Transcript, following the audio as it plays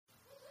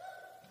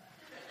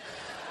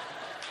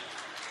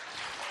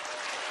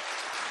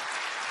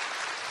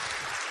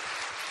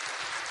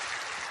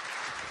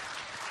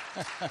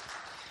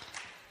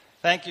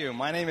Thank you.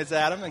 My name is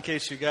Adam, in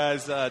case you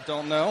guys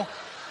don't know.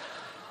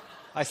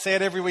 I say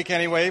it every week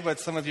anyway, but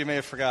some of you may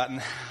have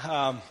forgotten.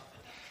 And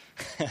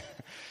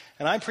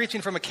I'm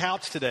preaching from a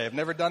couch today. I've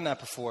never done that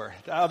before,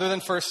 other than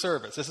first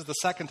service. This is the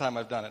second time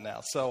I've done it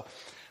now. So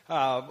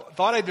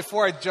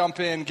before I jump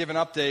in, give an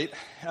update.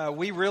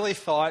 We really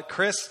thought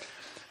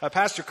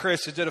Pastor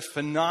Chris did a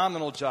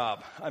phenomenal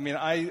job. I mean,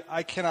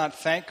 I cannot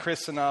thank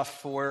Chris enough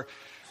for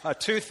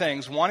two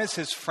things. One is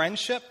his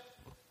friendship.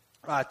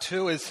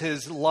 Two is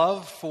his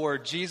love for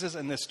Jesus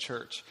and this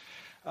church.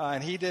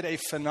 And he did a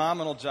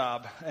phenomenal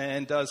job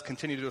and does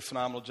continue to do a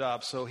phenomenal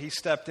job. So he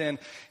stepped in.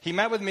 He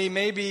met with me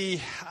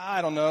maybe,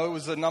 I don't know, it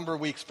was a number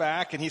of weeks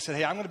back. And he said,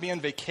 hey, I'm going to be on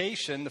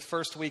vacation the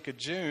first week of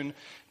June.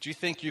 Do you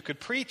think you could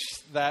preach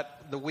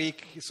the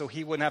week so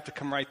he wouldn't have to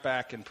come right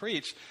back and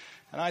preach?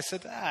 And I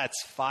said,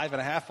 it's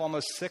 5.5,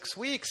 almost 6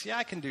 weeks. Yeah,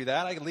 I can do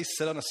that. I can at least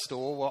sit on a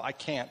stool. Well, I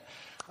can't.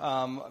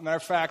 Matter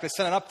of fact, I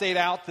sent an update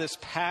out this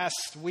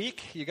past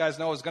week. You guys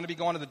know I was going to be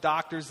going to the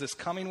doctors this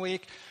coming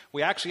week.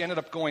 We actually ended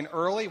up going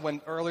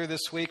earlier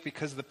this week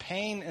because the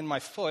pain in my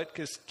foot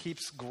just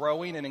keeps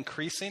growing and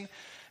increasing.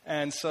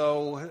 And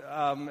so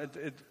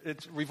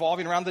it's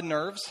revolving around the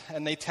nerves,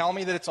 and they tell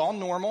me that it's all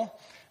normal.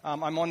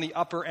 I'm on the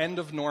upper end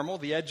of normal,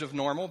 the edge of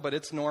normal, but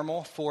it's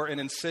normal for an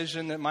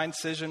incision. My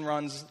incision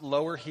runs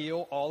lower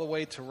heel all the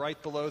way to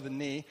right below the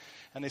knee.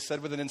 And they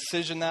said with an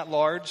incision that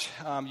large,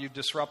 you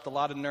disrupt a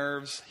lot of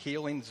nerves.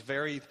 Healing's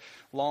very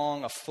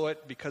long, a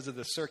foot, because of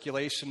the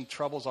circulation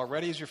troubles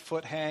already as your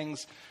foot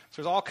hangs. So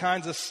there's all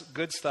kinds of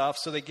good stuff.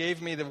 So they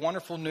gave me the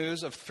wonderful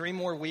news of 3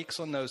 more weeks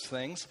on those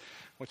things,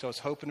 which I was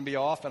hoping to be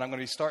off. And I'm going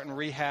to be starting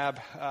rehab,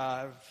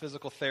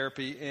 physical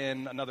therapy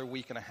in another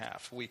week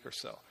or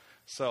so.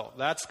 So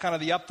that's kind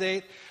of the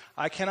update.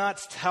 I cannot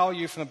tell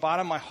you from the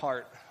bottom of my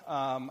heart,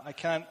 I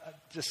can't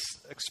just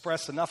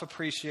express enough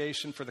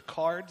appreciation for the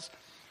cards,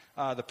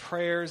 the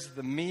prayers,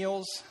 the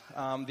meals,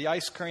 the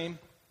ice cream,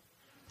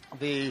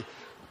 the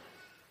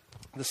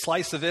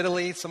slice of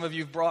Italy some of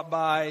you have brought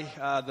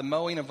by, the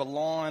mowing of a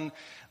lawn,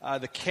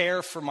 the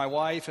care for my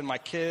wife and my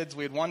kids.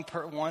 We had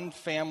one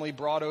family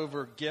brought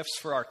over gifts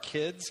for our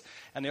kids,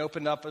 and they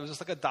opened up, it was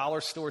just like a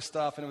dollar store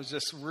stuff, and it was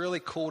just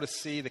really cool to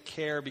see the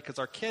care because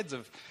our kids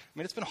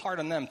it's been hard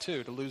on them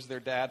too to lose their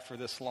dad for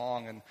this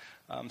long.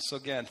 And so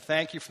again,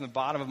 thank you from the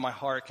bottom of my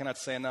heart. Cannot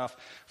say enough.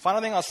 Final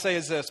thing I'll say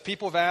is this.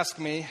 People have asked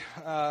me,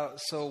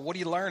 so what are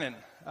you learning?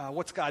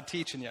 What's God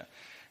teaching you?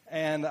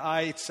 And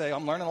I say,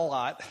 I'm learning a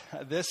lot.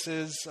 This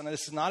is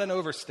not an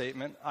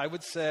overstatement. I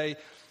would say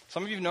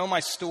some of you know my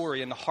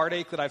story and the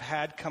heartache that I've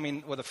had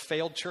coming with a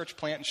failed church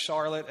plant in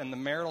Charlotte and the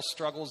marital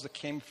struggles that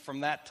came from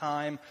that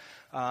time,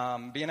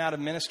 being out of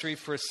ministry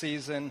for a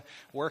season,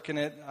 working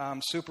at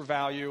Super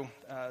Value.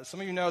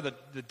 Some of you know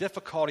that the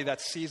difficulty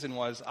that season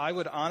was. I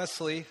would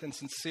honestly and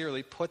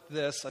sincerely put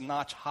this a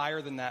notch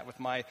higher than that with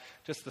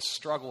just the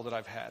struggle that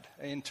I've had,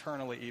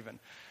 internally even.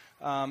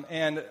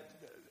 And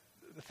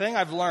the thing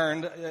I've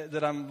learned,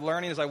 that I'm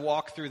learning as I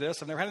walk through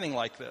this, I've never had anything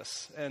like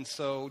this. And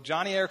so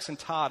Johnny Erickson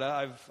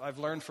Tada, I've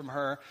learned from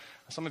her.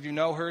 Some of you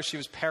know her. She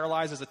was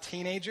paralyzed as a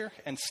teenager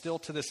and still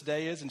to this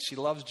day is, and she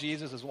loves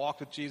Jesus, has walked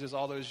with Jesus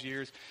all those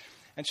years.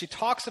 And she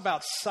talks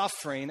about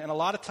suffering, and a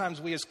lot of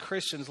times we as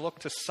Christians look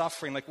to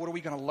suffering, like what are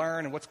we going to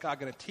learn and what's God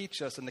going to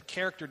teach us, and the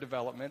character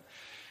development.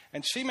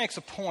 And she makes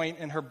a point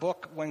in her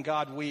book, When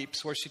God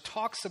Weeps, where she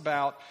talks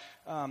about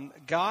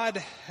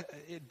God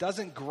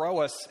doesn't grow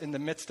us in the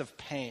midst of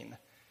pain.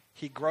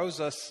 He grows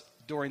us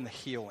during the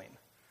healing,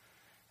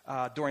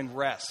 during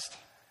rest.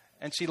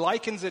 And she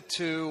likens it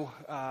to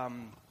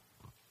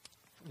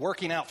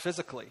working out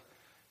physically.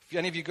 If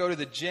any of you go to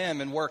the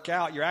gym and work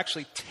out, you're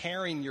actually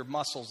tearing your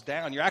muscles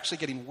down. You're actually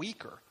getting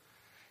weaker.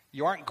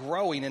 You aren't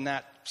growing in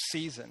that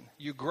season.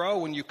 You grow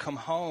when you come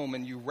home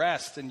and you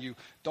rest and you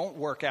don't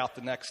work out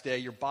the next day.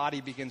 Your body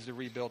begins to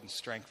rebuild and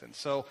strengthen.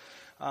 So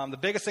the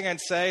biggest thing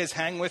I'd say is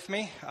hang with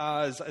me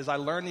as I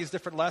learn these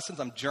different lessons.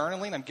 I'm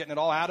journaling. I'm getting it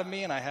all out of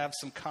me, and I have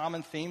some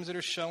common themes that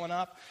are showing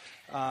up.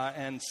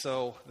 And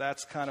so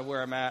that's kind of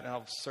where I'm at, and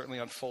I'll certainly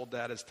unfold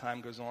that as time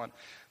goes on.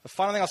 The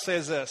final thing I'll say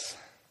is this.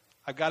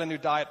 I've got a new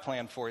diet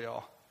plan for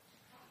y'all.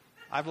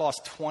 I've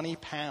lost 20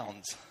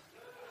 pounds.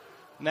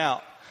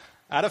 Now,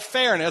 out of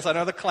fairness, I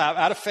know the clap,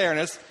 out of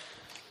fairness,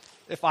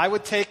 if I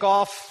would take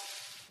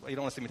off, well, you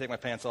don't want to see me take my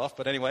pants off,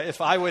 but anyway, if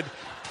I would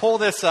pull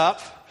this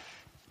up,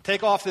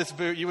 take off this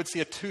boot, you would see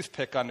a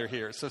toothpick under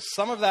here. So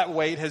some of that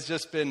weight has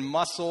just been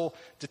muscle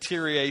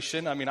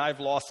deterioration. I mean, I've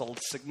lost a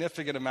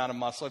significant amount of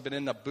muscle. I've been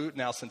in a boot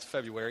now since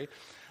February.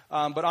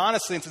 But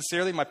honestly and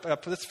sincerely,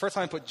 this is the first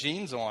time I put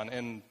jeans on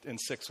in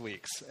 6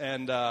 weeks.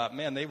 And,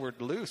 man, they were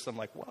loose. I'm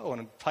like, whoa,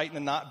 and tighten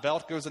the knot,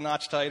 belt goes a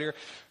notch tighter.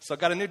 So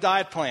I've got a new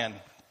diet plan.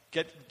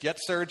 Get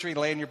surgery,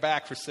 lay on your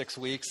back for 6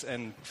 weeks,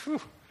 and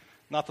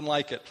nothing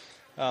like it.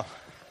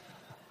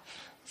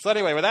 So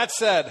anyway, with that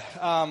said,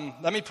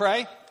 let me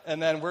pray,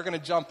 and then we're going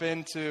to jump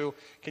into,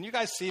 can you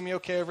guys see me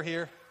okay over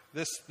here?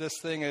 This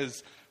thing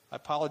is, I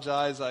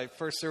apologize.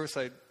 First service,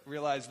 I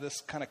realized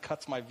this kind of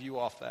cuts my view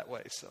off that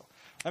way. So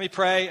let me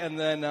pray, and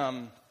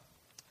then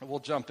we'll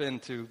jump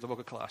into the book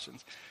of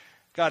Colossians.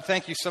 God,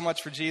 thank you so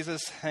much for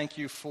Jesus. Thank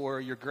you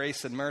for your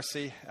grace and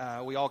mercy.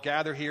 We all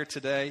gather here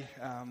today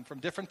from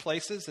different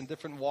places and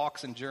different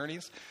walks and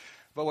journeys.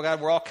 But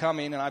God, we're all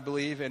coming, and I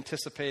believe,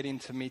 anticipating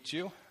to meet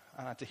you,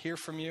 to hear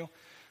from you,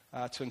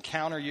 to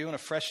encounter you in a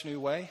fresh new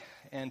way,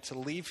 and to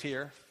leave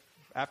here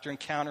after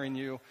encountering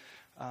you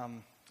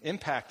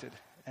impacted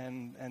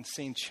and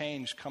seeing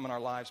change come in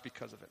our lives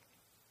because of it.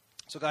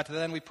 So God, to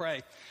that end we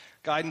pray.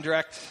 Guide and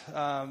direct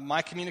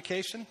my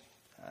communication.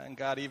 And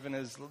God, even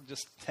is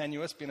just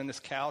tenuous, being on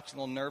this couch, a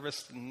little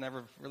nervous and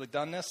never really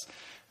done this.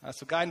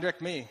 So guide and direct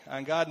me.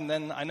 And God, and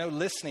then I know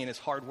listening is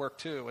hard work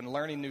too, and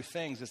learning new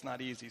things is not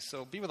easy.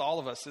 So be with all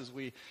of us as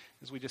we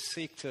just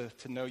seek to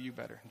know you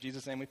better. In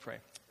Jesus' name we pray.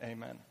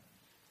 Amen.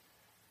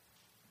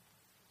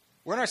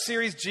 We're in our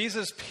series,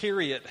 Jesus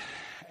Period.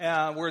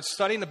 We're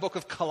studying the book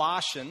of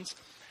Colossians.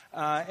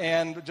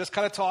 And just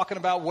kind of talking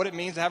about what it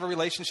means to have a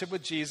relationship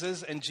with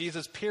Jesus and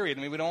Jesus, period.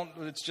 I mean,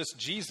 it's just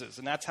Jesus,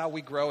 and that's how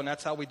we grow, and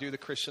that's how we do the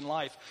Christian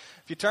life.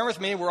 If you turn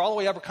with me, we're all the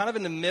way up, we're kind of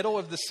in the middle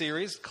of the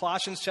series,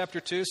 Colossians chapter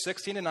 2,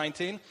 16 to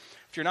 19.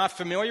 If you're not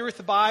familiar with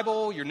the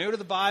Bible, you're new to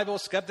the Bible,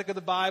 skeptic of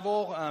the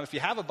Bible, if you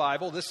have a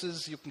Bible,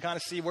 you can kind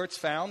of see where it's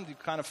found. You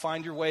kind of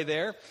find your way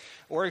there.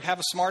 Or you have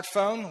a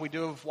smartphone. We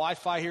do have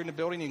Wi-Fi here in the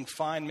building. You can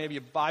find maybe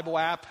a Bible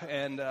app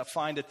and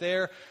find it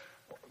there.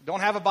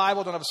 Don't have a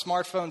Bible, don't have a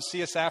smartphone,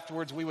 see us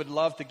afterwards. We would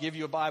love to give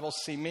you a Bible,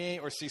 see me,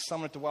 or see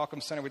someone at the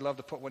Welcome Center. We'd love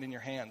to put one in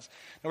your hands.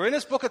 Now, we're in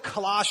this book of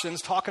Colossians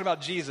talking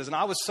about Jesus, and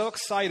I was so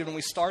excited when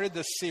we started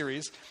this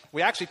series.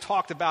 We actually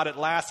talked about it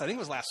I think it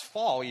was last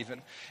fall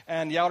even,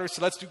 and the elder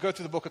said, let's go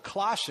through the book of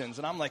Colossians.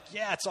 And I'm like,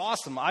 yeah, it's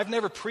awesome. I've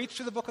never preached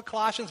through the book of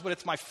Colossians, but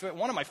it's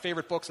one of my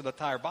favorite books of the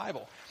entire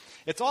Bible.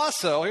 It's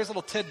also, here's a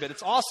little tidbit,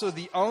 it's also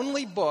the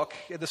only book,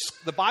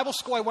 the Bible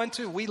school I went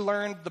to, we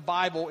learned the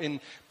Bible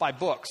by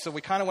books. So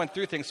we kind of went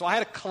through things. So I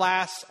had a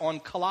class on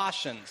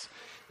Colossians.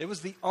 It was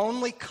the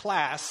only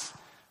class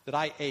that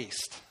I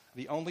aced.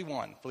 The only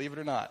one, believe it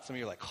or not. Some of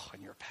you are like, oh,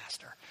 and you're a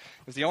pastor.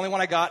 It was the only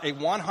one I got a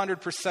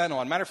 100%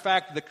 on. Matter of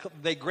fact,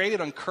 they graded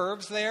on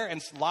curves there,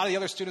 and a lot of the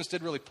other students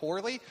did really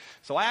poorly.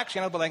 So I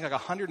actually ended up with like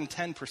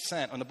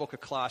 110% on the book of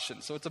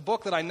Colossians. So it's a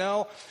book that I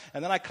know,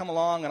 and then I come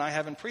along and I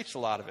haven't preached a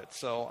lot of it.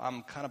 So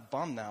I'm kind of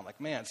bummed now. I'm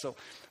like, man.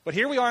 But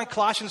here we are in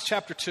Colossians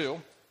chapter 2,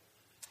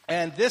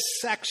 and this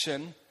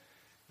section,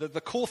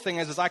 the cool thing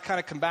is, as I kind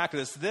of come back to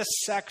this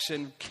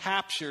section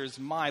captures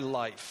my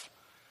life.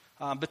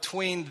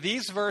 Between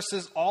these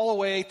verses all the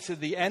way to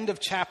the end of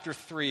chapter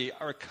 3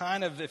 are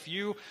kind of, if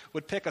you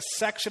would pick a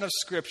section of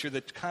Scripture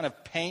that kind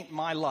of paint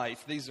my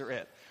life, these are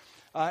it.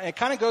 It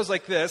kind of goes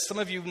like this. Some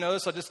of you have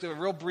noticed, I'll just do a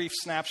real brief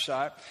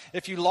snapshot.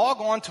 If you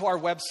log on to our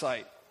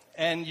website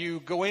and you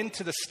go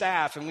into the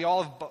staff, and we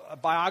all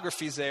have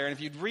biographies there, and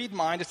if you'd read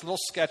mine, just a little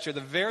sketch here, the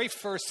very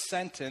first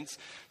sentence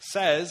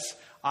says,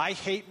 I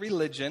hate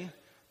religion,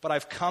 but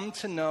I've come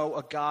to know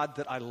a God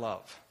that I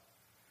love.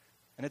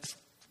 And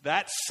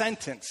that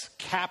sentence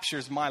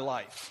captures my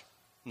life.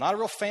 I'm not a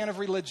real fan of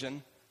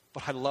religion,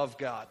 but I love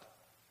God.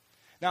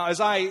 Now, as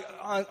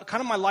kind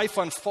of my life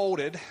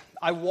unfolded,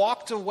 I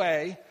walked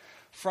away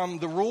from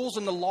the rules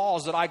and the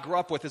laws that I grew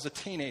up with as a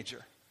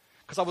teenager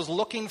because I was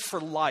looking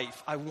for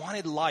life. I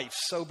wanted life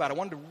so bad. I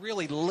wanted to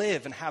really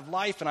live and have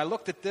life, and I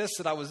looked at this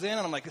that I was in,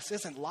 and I'm like, this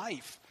isn't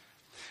life.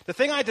 The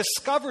thing I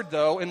discovered,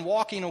 though, in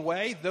walking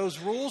away, those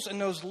rules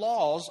and those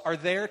laws are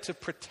there to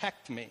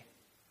protect me.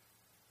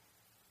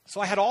 So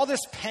I had all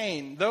this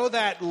pain. Though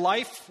that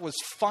life was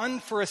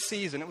fun for a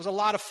season, it was a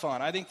lot of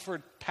fun. I think for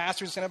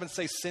pastors to stand up and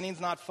say sinning's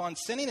not fun,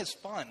 sinning is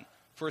fun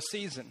for a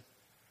season.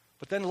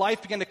 But then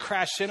life began to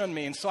crash in on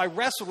me, and so I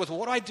wrestled with,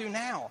 what do I do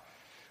now?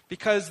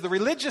 Because the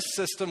religious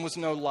system was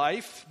no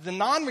life.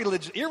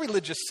 The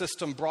irreligious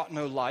system brought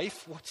no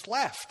life. What's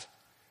left?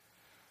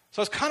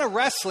 So I was kind of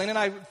wrestling,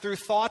 and through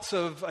thoughts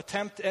of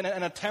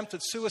an attempt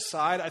at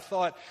suicide, I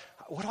thought,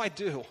 what do I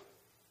do?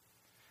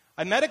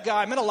 I met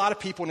a lot of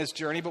people in his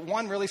journey, but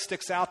one really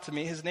sticks out to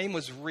me. His name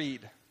was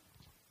Reed.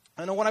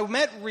 And when I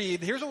met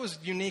Reed, here's what was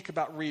unique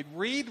about Reed.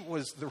 Reed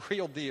was the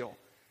real deal.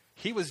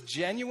 He was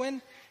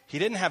genuine. He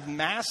didn't have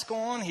mask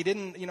on. He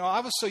didn't,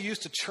 I was so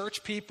used to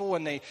church people,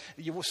 and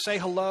you will say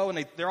hello,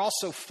 and they're all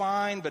so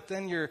fine, but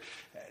then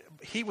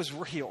he was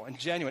real and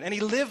genuine. And he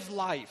lived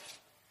life.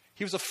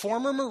 He was a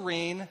former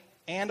Marine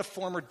and a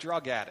former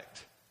drug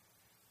addict.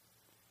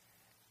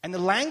 And the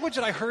language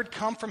that I heard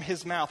come from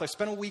his mouth, I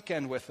spent a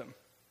weekend with him.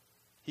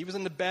 He was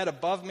in the bed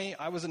above me.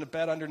 I was in the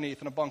bed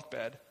underneath in a bunk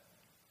bed.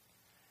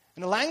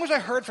 And the language I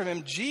heard from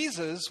him,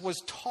 Jesus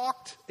was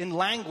talked in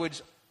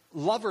language,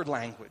 lover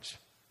language.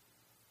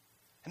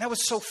 And that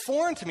was so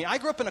foreign to me. I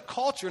grew up in a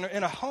culture,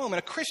 in a home, in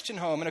a Christian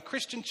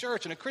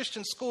church, in a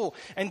Christian school.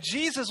 And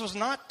Jesus was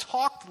not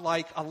talked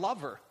like a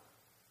lover.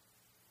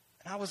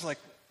 And I was like,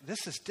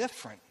 this is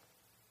different.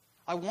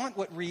 I want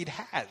what Reed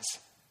has.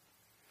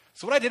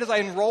 So what I did is I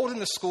enrolled in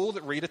the school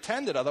that Reed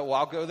attended. I thought, well,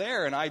 I'll go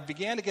there. And I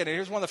began to get it.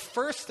 Here's one of the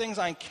first things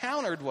I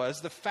encountered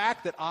was the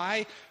fact that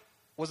I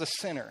was a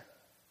sinner.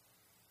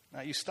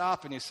 Now you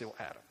stop and you say, well,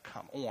 Adam,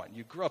 come on.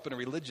 You grew up in a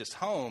religious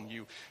home.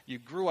 You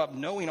grew up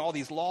knowing all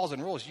these laws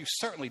and rules. You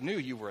certainly knew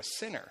you were a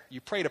sinner.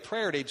 You prayed a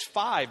prayer at age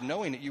 5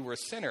 knowing that you were a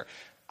sinner.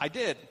 I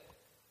did.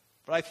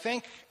 But I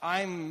think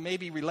I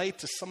maybe relate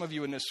to some of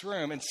you in this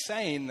room in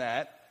saying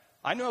that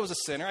I knew I was a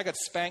sinner. I got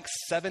spanked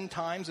 7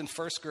 times in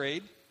first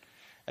grade.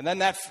 And then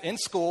that in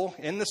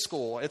the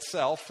school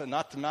itself, and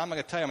I'm not going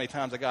to tell you how many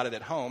times I got it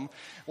at home.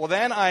 Well,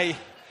 then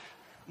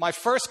my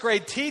first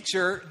grade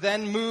teacher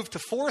then moved to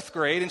 4th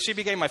grade, and she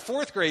became my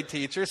 4th grade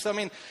teacher. So,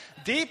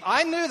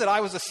 I knew that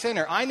I was a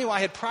sinner. I knew I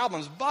had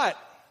problems, but,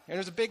 and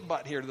there's a big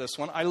but here to this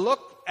one, I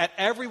looked at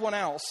everyone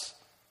else,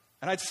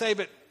 and I'd say,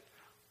 but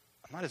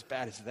I'm not as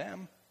bad as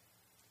them.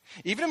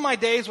 Even in my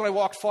days when I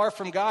walked far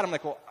from God, I'm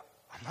like, well,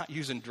 I'm not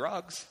using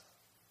drugs.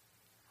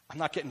 I'm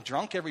not getting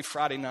drunk every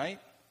Friday night.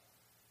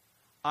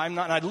 I'm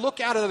not, and I'd look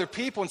out at other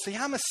people and say,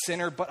 I'm a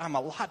sinner, but I'm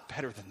a lot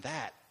better than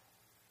that.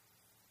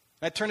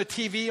 And I turn the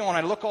TV on,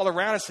 I look all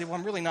around and say, well,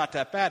 I'm really not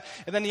that bad.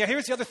 And then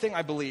here's the other thing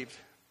I believe.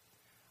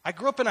 I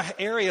grew up in an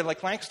area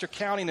like Lancaster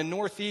County in the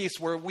Northeast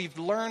where we've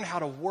learned how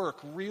to work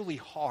really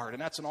hard,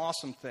 and that's an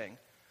awesome thing.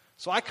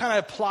 So I kind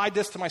of applied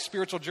this to my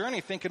spiritual journey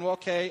thinking, well,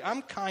 okay,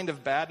 I'm kind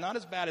of bad, not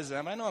as bad as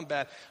them. I know I'm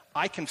bad.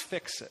 I can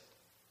fix it.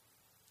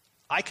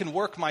 I can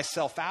work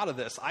myself out of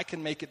this. I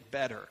can make it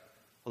better.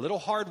 A little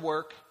hard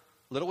work,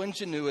 a little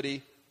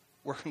ingenuity,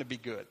 we're going to be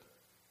good.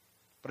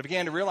 But I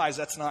began to realize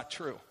that's not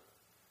true.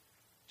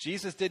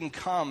 Jesus didn't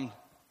come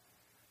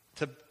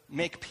to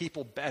make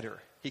people better.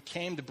 He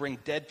came to bring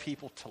dead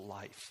people to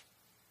life.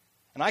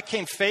 And I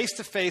came face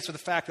to face with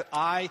the fact that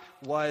I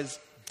was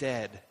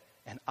dead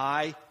and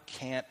I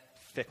can't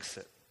fix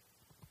it.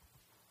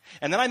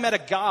 And then I met a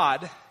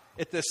God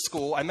at this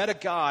school. I met a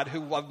God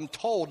who I'm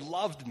told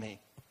loved me.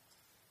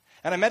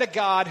 And I met a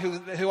God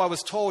who I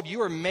was told,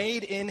 you are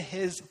made in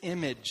his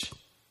image.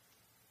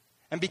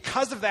 And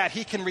because of that,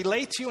 he can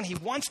relate to you, and he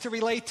wants to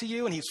relate to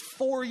you, and he's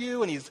for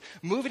you, and he's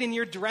moving in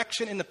your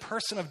direction in the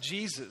person of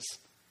Jesus.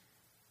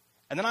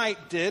 And then I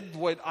did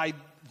what I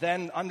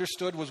then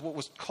understood was what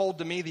was called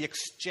to me the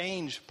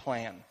exchange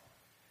plan.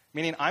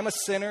 Meaning, I'm a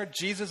sinner,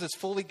 Jesus is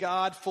fully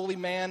God, fully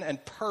man,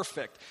 and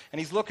perfect. And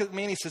he's looking at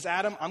me and he says,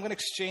 Adam, I'm going to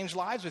exchange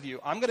lives with you.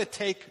 I'm going to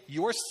take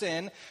your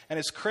sin, and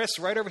as Chris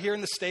right over here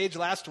in the stage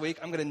last week,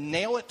 I'm going to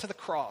nail it to the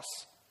cross.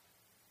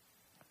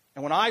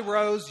 And when I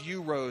rose,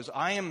 you rose.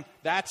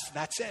 That's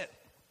it.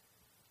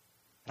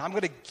 And I'm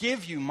going to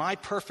give you my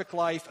perfect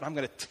life, and I'm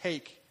going to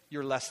take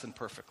your less than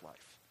perfect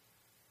life.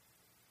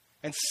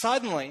 And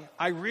suddenly,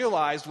 I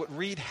realized what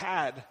Reed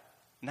had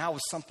now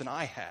was something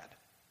I had.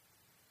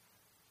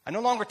 I no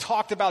longer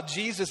talked about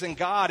Jesus and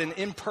God in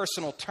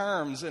impersonal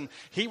terms, and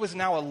he was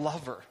now a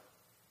lover.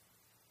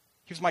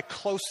 He was my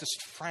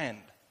closest friend.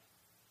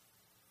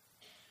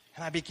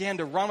 And I began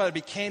to run with it.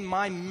 It became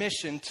my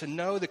mission to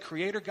know the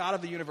creator God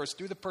of the universe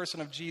through the person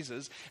of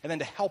Jesus, and then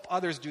to help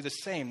others do the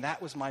same.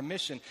 That was my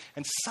mission.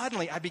 And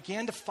suddenly, I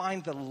began to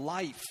find the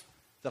life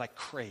that I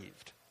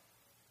craved.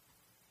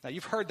 Now,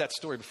 you've heard that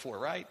story before,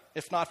 right?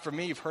 If not from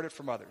me, you've heard it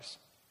from others.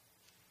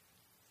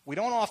 We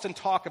don't often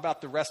talk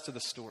about the rest of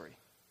the story.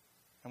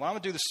 And what I'm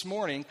going to do this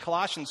morning,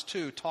 Colossians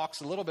 2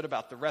 talks a little bit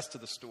about the rest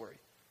of the story.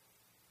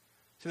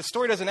 See, the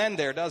story doesn't end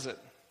there, does it?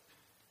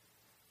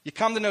 You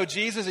come to know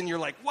Jesus and you're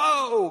like,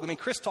 whoa!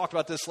 Chris talked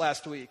about this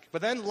last week.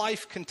 But then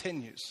life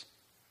continues.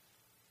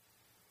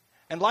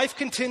 And life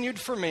continued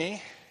for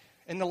me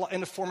in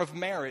the form of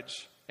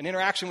marriage and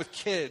interaction with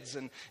kids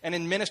and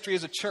in ministry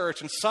as a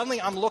church. And suddenly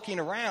I'm looking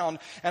around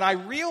and I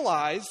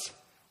realize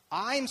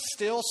I'm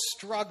still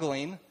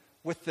struggling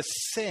with the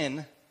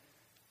sin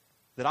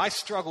that I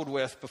struggled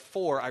with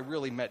before I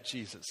really met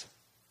Jesus.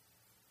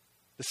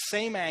 The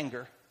same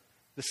anger,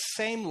 the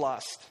same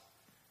lust,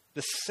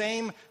 the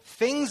same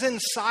things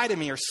inside of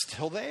me are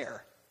still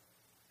there.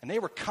 And they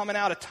were coming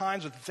out at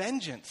times with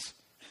vengeance.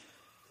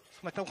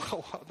 I'm like,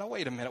 no,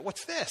 wait a minute,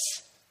 what's this?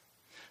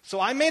 So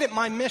I made it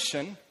my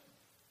mission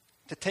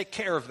to take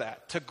care of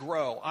that, to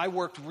grow. I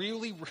worked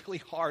really, really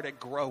hard at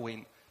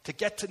growing, to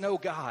get to know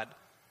God.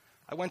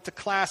 I went to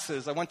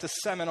classes, I went to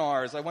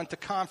seminars, I went to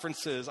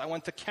conferences, I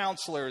went to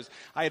counselors,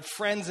 I had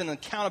friends in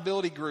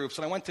accountability groups,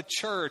 and I went to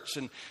church,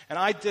 and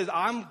I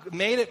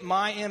made it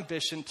my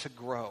ambition to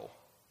grow.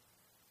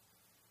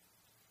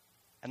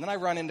 And then I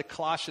run into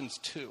Colossians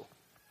 2,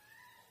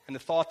 and the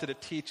thought that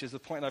it teaches, the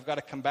point that I've got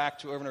to come back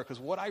to over and over, because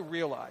what I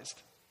realized,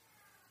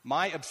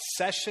 my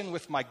obsession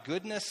with my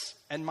goodness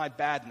and my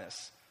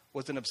badness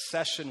was an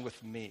obsession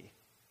with me,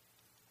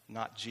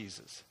 not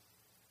Jesus.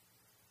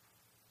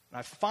 And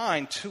I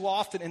find too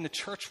often in the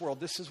church world,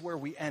 this is where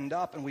we end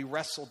up and we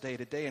wrestle day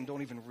to day and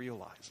don't even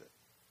realize it.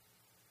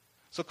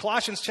 So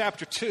Colossians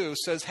chapter 2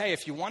 says, hey,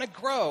 if you want to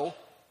grow, in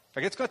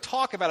fact, it's going to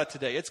talk about it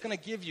today. It's going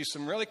to give you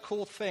some really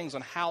cool things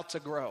on how to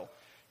grow.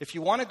 If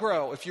you want to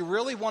grow, if you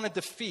really want to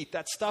defeat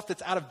that stuff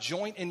that's out of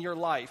joint in your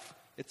life,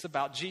 it's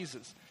about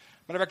Jesus.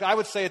 Matter of fact, I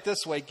would say it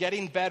this way,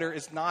 getting better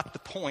is not the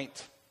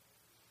point.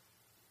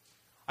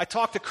 I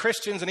talk to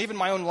Christians, and even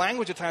my own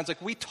language at times,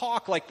 like we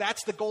talk like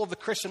that's the goal of the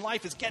Christian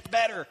life is get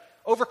better,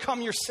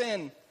 overcome your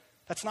sin.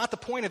 That's not the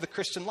point of the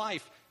Christian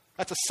life.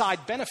 That's a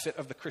side benefit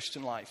of the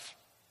Christian life.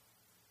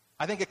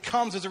 I think it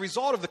comes as a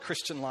result of the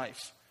Christian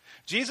life.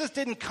 Jesus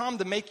didn't come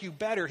to make you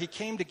better. He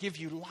came to give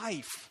you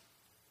life.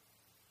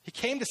 He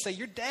came to say,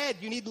 you're dead.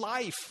 You need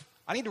life.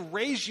 I need to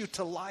raise you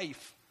to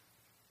life.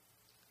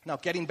 Now,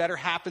 getting better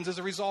happens as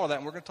a result of that,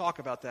 and we're going to talk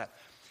about that.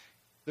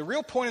 The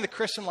real point of the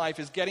Christian life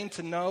is getting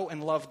to know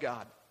and love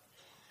God.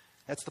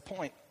 That's the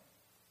point.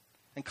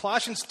 In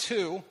Colossians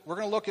 2, we're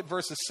going to look at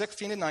verses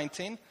 16 and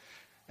 19.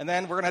 And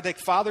then we're going to take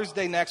Father's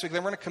Day next week.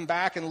 Then we're going to come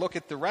back and look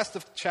at the rest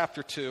of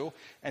chapter 2.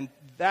 And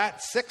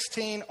that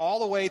 16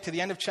 all the way to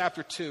the end of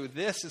chapter 2,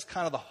 this is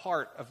kind of the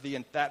heart of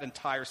that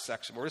entire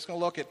section. We're just going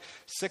to look at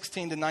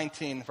 16 to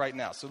 19 right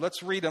now. So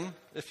let's read them,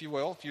 if you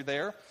will, if you're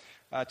there.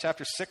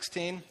 Chapter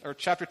 16, or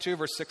chapter 2,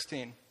 verse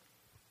 16.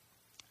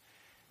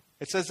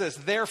 It says this,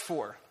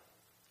 therefore,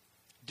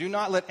 do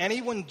not let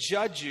anyone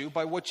judge you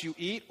by what you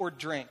eat or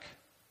drink,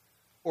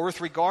 or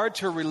with regard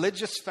to a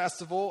religious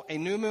festival, a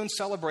new moon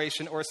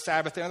celebration, or a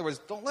Sabbath. In other words,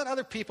 don't let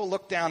other people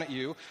look down at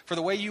you for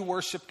the way you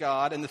worship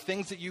God and the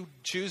things that you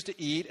choose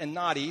to eat and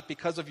not eat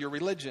because of your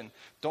religion.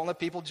 Don't let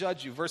people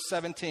judge you. Verse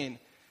 17,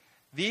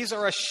 these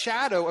are a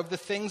shadow of the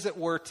things that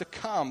were to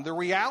come. The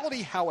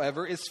reality,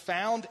 however, is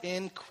found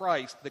in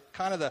Christ. The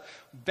kind of the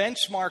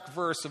benchmark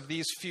verse of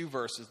these few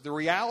verses. The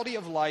reality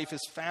of life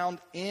is found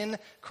in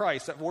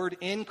Christ. That word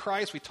in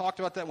Christ, we talked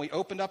about that when we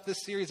opened up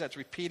this series. That's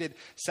repeated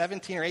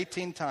 17 or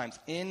 18 times.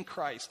 In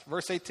Christ.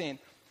 Verse 18.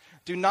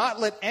 Do not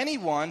let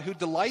anyone who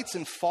delights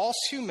in false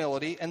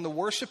humility and the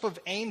worship of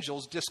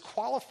angels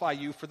disqualify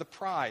you for the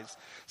prize.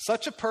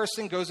 Such a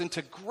person goes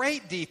into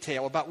great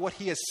detail about what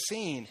he has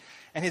seen,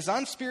 and his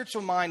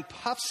unspiritual mind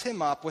puffs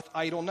him up with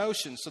idle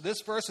notions. So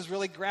this verse is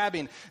really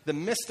grabbing the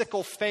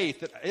mystical faith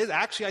that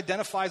actually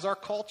identifies our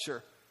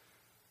culture.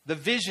 The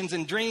visions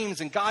and dreams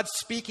and God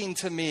speaking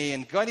to me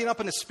and getting up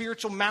in a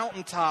spiritual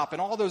mountaintop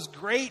and all those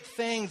great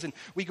things. And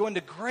we go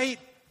into great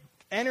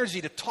energy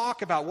to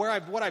talk about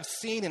what I've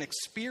seen and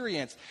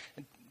experienced.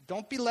 And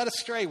don't be led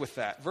astray with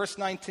that. Verse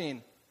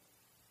 19.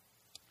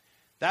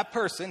 That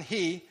person,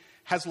 he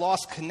has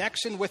lost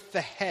connection with the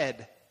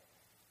head.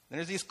 And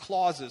there's these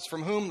clauses,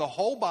 from whom the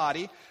whole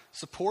body,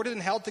 supported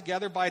and held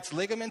together by its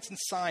ligaments and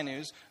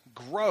sinews,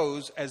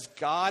 grows as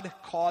God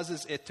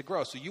causes it to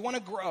grow. So you want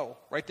to grow.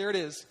 Right there it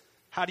is.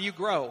 How do you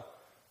grow?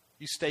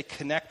 You stay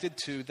connected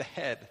to the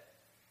head.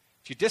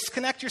 If you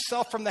disconnect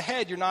yourself from the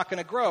head, you're not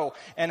going to grow.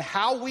 And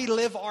how we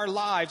live our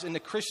lives in the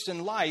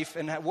Christian life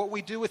and what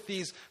we do with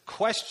these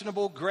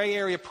questionable gray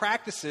area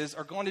practices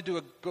are going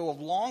to go a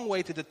long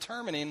way to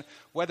determining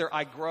whether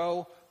I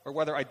grow or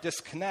whether I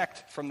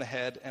disconnect from the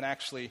head and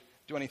actually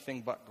do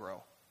anything but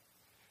grow.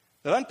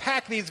 To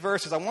unpack these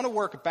verses, I want to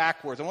work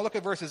backwards. I want to look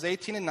at verses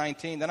 18 and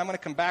 19. Then I'm going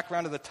to come back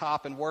around to the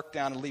top and work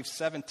down and leave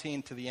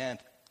 17 to the end.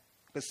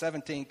 Because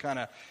 17 kind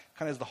of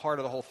is the heart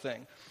of the whole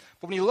thing.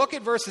 But when you look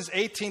at verses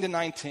 18 to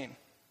 19,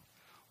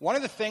 one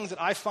of the things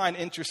that I find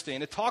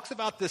interesting, it talks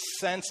about this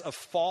sense of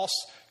false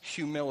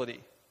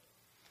humility.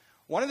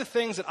 One of the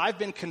things that I've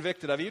been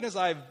convicted of, even as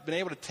I've been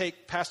able to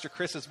take Pastor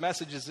Chris's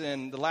messages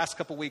in the last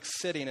couple weeks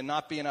sitting and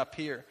not being up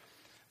here,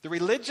 the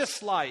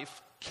religious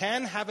life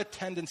can have a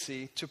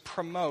tendency to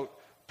promote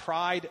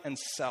pride and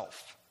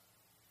self.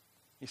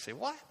 You say,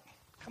 what?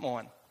 Come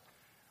on.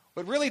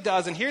 But it really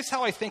does, and here's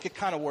how I think it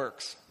kind of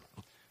works.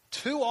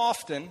 Too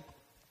often,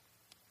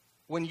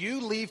 when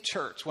you leave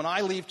church, when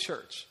I leave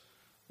church,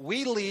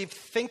 we leave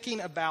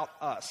thinking about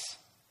us.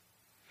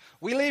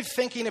 We leave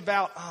thinking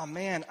about, oh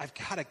man, I've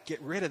got to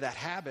get rid of that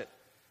habit.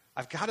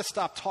 I've got to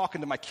stop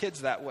talking to my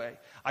kids that way.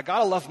 I've got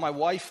to love my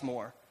wife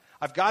more.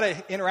 I've got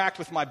to interact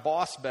with my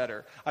boss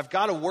better. I've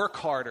got to work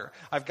harder.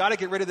 I've got to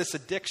get rid of this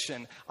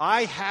addiction.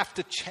 I have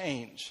to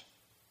change.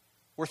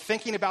 We're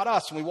thinking about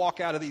us when we walk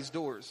out of these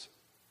doors.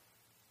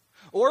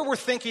 Or we're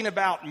thinking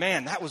about,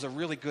 man, that was a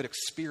really good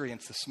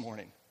experience this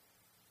morning.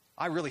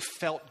 I really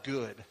felt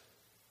good.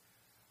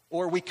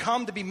 Or we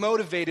come to be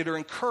motivated or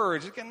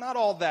encouraged. Again, not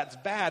all that's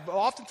bad, but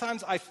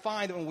oftentimes I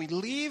find that when we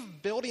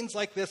leave buildings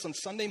like this on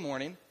Sunday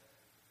morning,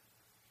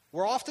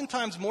 we're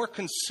oftentimes more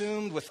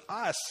consumed with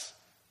us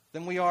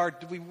than we are,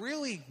 do we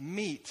really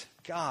meet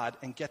God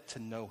and get to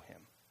know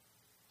Him?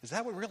 Is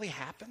that what really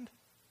happened?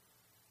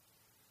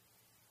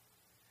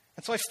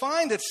 And so I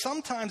find that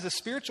sometimes the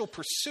spiritual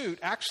pursuit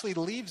actually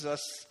leaves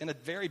us in a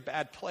very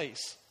bad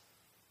place.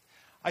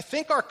 I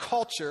think our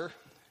culture,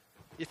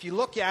 if you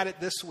look at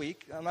it this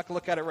week, I'm not going to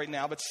look at it right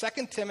now, but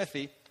 2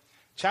 Timothy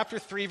chapter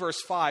 3,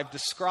 verse 5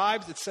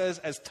 describes, it says,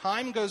 as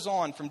time goes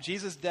on from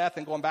Jesus' death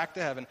and going back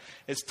to heaven,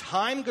 as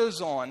time goes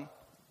on,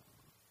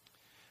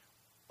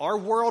 our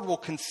world will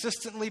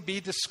consistently be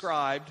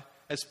described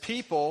as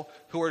people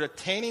who are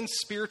attaining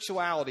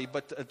spirituality,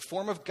 but a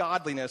form of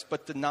godliness,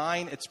 but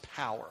denying its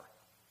power.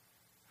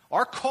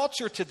 Our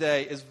culture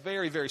today is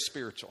very, very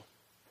spiritual.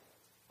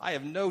 I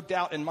have no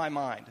doubt in my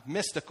mind.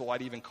 Mystical,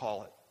 I'd even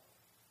call it.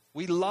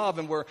 We love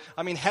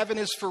and heaven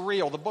is for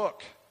real, the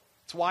book.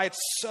 It's why it's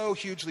so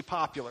hugely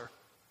popular.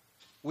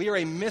 We are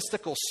a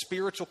mystical,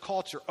 spiritual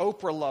culture.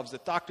 Oprah loves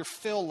it. Dr.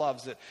 Phil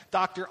loves it.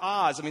 Dr.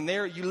 Oz.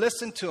 You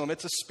listen to him.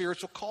 It's a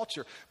spiritual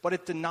culture. But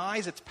it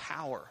denies its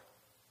power.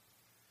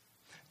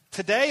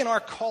 Today in our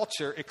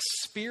culture,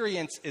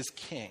 experience is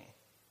king,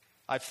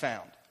 I've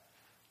found.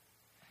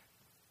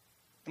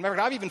 Remember,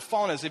 I've even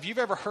fallen as, if you've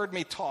ever heard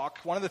me talk,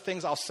 one of the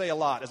things I'll say a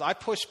lot is I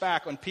push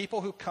back on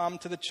people who come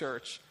to the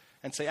church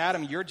and say,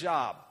 Adam, your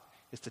job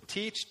is to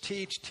teach,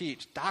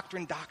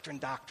 doctrine, doctrine,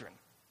 doctrine.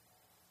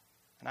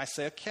 And I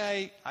say,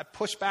 okay, I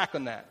push back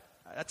on that.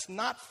 That's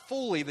not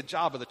fully the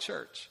job of the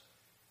church.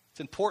 It's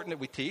important that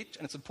we teach,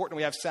 and it's important that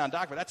we have sound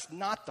doctrine, but that's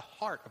not the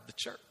heart of the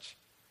church.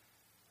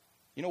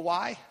 You know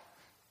why?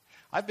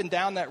 I've been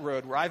down that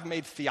road where I've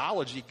made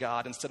theology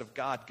God instead of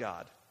God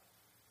God.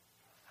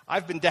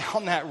 I've been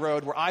down that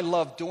road where I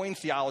love doing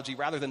theology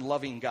rather than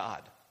loving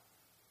God.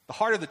 The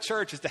heart of the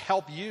church is to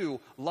help you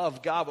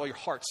love God with all your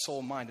heart,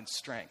 soul, mind, and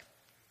strength.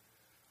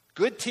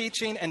 Good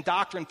teaching and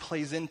doctrine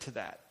plays into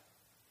that.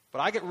 But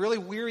I get really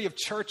weary of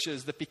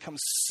churches that become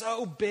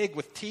so big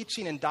with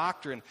teaching and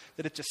doctrine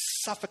that it just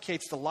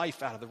suffocates the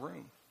life out of the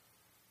room.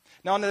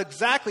 Now, on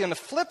the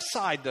flip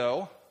side,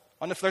 though,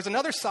 there's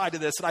another side to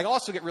this that I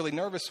also get really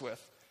nervous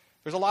with.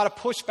 There's a lot of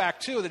pushback,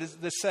 too,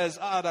 that says,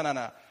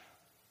 no.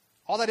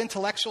 All that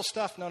intellectual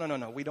stuff,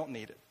 no, we don't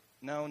need it.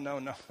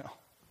 No.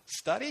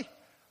 Study?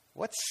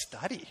 What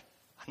study?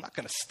 I'm not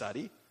going to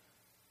study.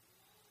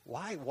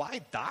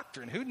 Why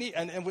doctrine?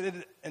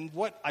 And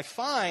what I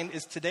find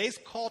is today's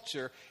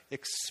culture,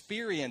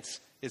 experience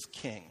is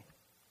king.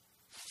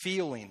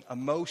 Feeling,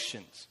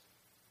 emotions.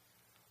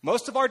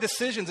 Most of our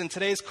decisions in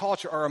today's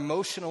culture are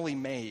emotionally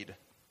made,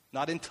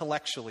 not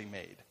intellectually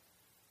made.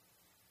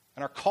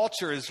 And our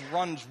culture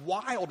runs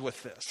wild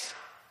with this.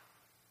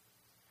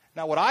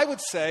 Now, what I would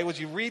say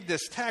was you read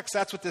this text,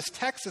 that's what this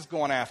text is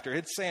going after.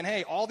 It's saying,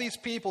 hey, all these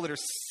people that are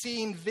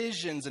seeing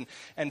visions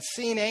and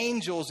seeing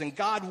angels and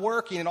God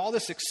working and all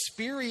this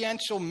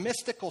experiential,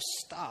 mystical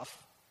stuff,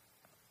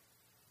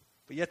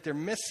 but yet they're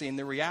missing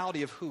the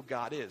reality of who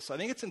God is. So I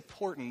think it's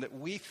important that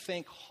we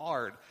think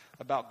hard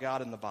about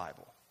God in the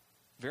Bible.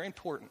 Very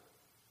important.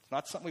 It's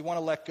not something we want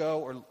to let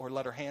go or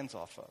let our hands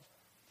off of.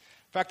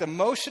 In fact,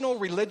 emotional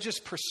religious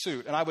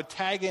pursuit, and I would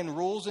tag in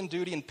rules and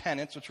duty and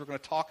penance, which we're going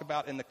to talk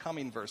about in the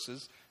coming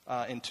verses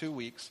in 2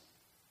 weeks.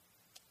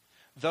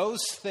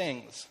 Those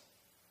things,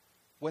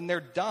 when they're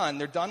done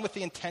with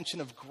the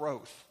intention of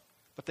growth.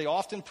 But they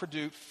often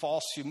produce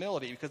false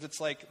humility because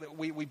it's like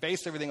we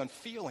base everything on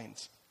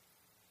feelings.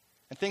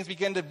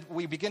 And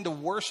we begin to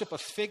worship a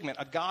figment,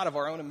 a god of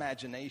our own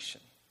imagination.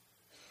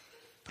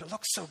 But it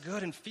looks so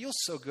good and feels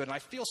so good, and I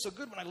feel so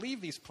good when I leave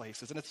these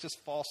places, and it's just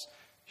false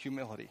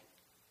humility.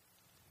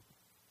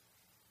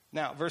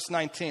 Now, verse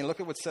 19,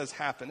 look at what says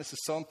happen. This is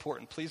so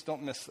important. Please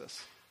don't miss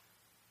this.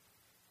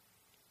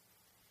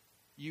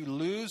 You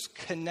lose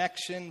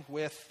connection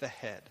with the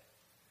head.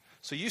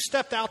 So you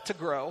stepped out to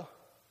grow,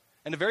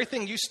 and the very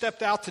thing you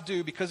stepped out to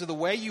do, because of the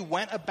way you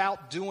went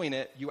about doing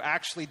it, you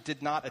actually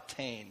did not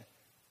attain.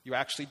 You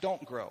actually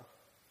don't grow.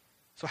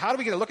 So how do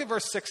we get it? Look at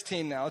verse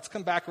 16 now. Let's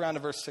come back around to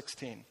verse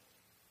 16.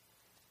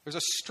 There's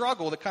a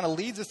struggle that kind of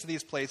leads us to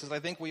these places I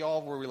think we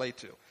all will relate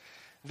to.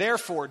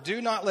 Therefore,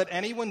 do not let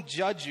anyone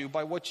judge you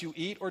by what you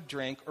eat or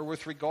drink, or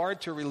with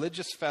regard to a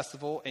religious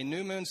festival, a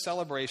new moon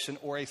celebration,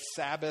 or a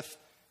Sabbath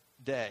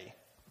day.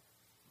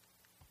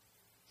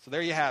 So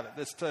there you have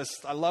it.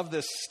 I love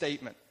this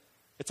statement.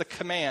 It's a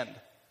command.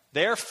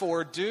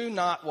 Therefore, do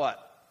not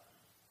what?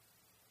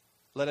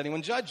 Let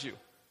anyone judge you.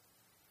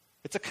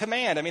 It's a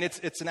command.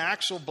 It's an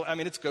actual,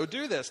 it's go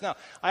do this. Now,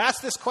 I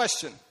ask this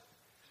question.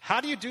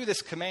 How do you do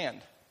this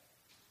command?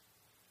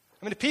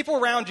 The people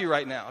around you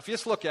right now, if you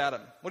just look at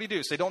them, what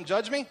do? Say, don't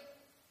judge me?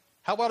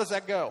 How well does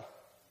that go?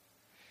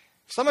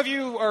 Some of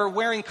you are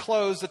wearing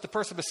clothes that the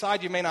person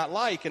beside you may not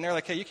like, and they're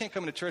like, hey, you can't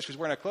come into church because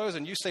we're wearing our clothes,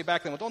 and you say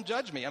back to them, well, don't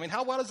judge me.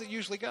 How well does it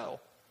usually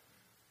go?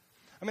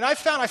 I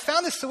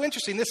found this so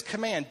interesting, this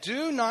command,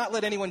 do not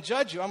let anyone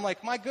judge you. I'm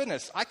like, my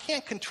goodness, I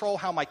can't control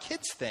how my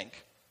kids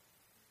think,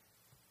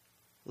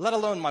 let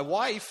alone my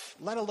wife,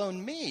 let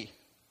alone me.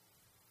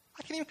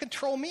 I can't even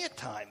control me at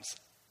times.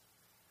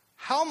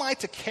 How am I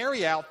to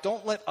carry out,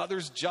 don't let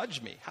others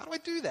judge me? How do I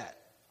do that?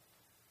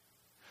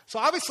 So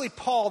obviously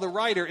Paul, the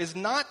writer, is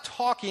not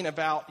talking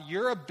about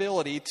your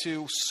ability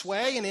to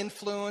sway and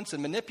influence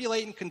and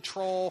manipulate and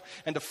control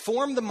and to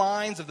form the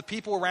minds of the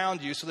people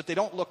around you so that they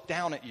don't look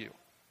down at you.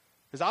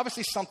 There's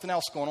obviously something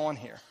else going on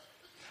here.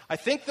 I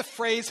think the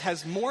phrase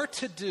has more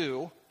to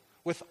do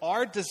with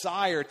our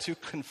desire to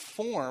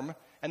conform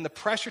and the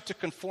pressure to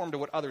conform to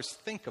what others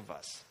think of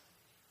us.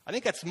 I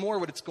think that's more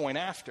what it's going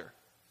after.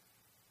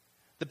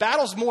 The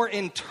battle's more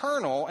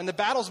internal, and the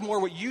battle's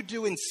more what you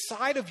do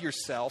inside of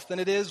yourself than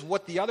it is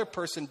what the other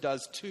person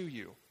does to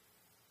you.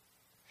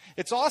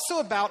 It's also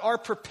about our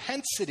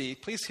propensity,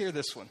 please hear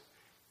this one.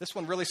 This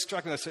one really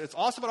struck me. It's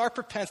also about our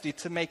propensity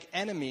to make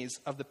enemies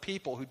of the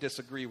people who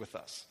disagree with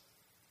us.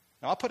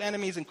 Now, I'll put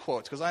enemies in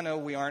quotes because I know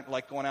we aren't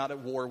like going out at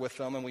war with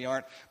them, and we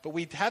aren't. But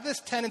we have this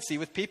tendency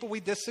with people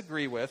we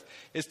disagree with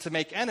is to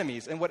make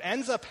enemies. And what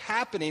ends up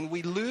happening,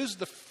 we lose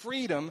the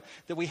freedom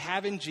that we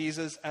have in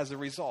Jesus as a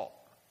result.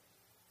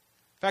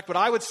 In fact, what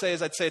I would say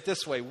is I'd say it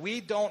this way. We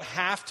don't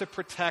have to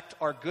protect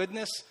our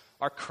goodness,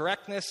 our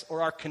correctness,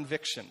 or our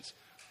convictions.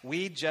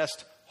 We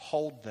just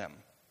hold them.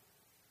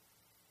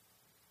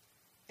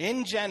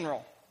 In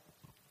general,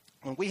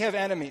 when we have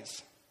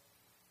enemies,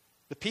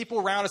 the people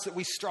around us that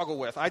we struggle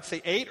with, I'd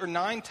say 8 or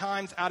 9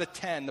 times out of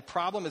 10, the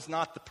problem is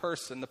not the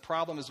person. The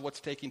problem is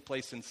what's taking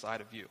place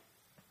inside of you.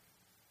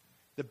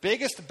 The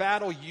biggest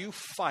battle you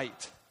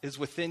fight is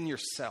within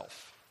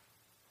yourself,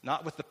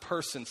 not with the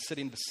person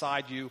sitting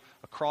beside you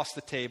across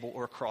the table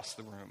or across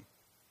the room.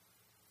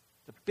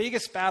 The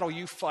biggest battle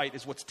you fight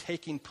is what's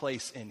taking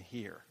place in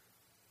here.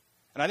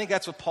 And I think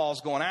that's what Paul's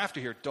going after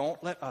here.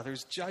 Don't let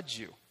others judge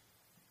you.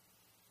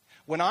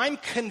 When I'm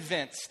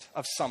convinced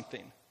of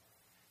something,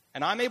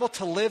 and I'm able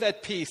to live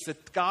at peace,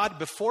 that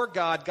before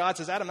God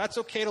says, Adam, that's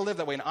okay to live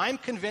that way. And I'm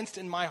convinced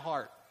in my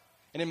heart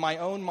and in my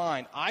own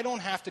mind, I don't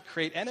have to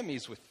create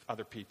enemies with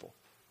other people.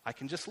 I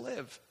can just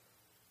live.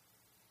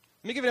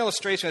 Let me give you an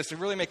illustration as to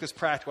really make this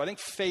practical. I think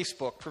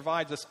Facebook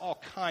provides us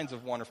all kinds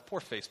of wonderful,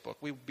 poor Facebook.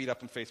 We beat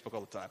up on Facebook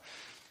all the time.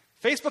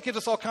 Facebook gives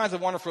us all kinds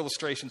of wonderful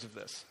illustrations of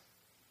this.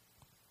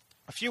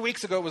 A few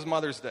weeks ago, it was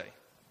Mother's Day.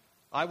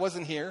 I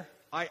wasn't here.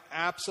 I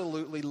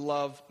absolutely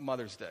love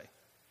Mother's Day.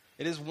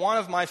 It is one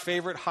of my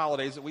favorite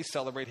holidays that we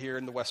celebrate here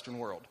in the Western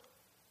world.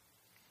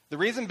 The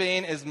reason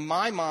being is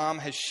my mom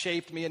has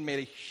shaped me and made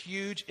a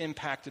huge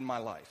impact in my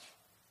life,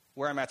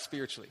 where I'm at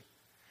spiritually.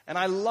 And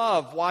I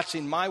love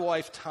watching my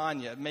wife,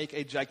 Tanya, make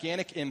a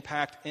gigantic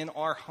impact in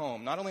our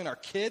home, not only in our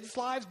kids'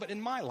 lives, but in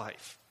my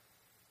life.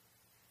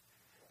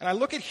 And I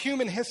look at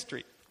human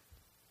history,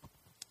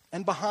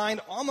 and behind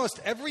almost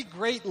every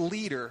great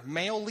leader,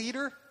 male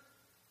leader,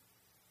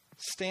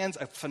 stands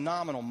a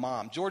phenomenal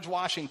mom. George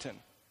Washington,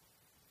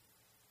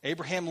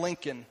 Abraham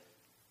Lincoln.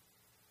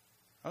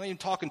 I'm not even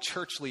talking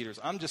church leaders.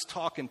 I'm just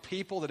talking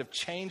people that have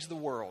changed the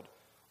world.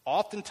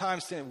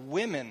 Oftentimes,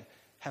 women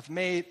have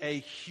made a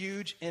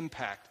huge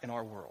impact in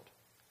our world.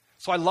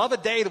 So I love a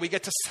day that we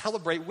get to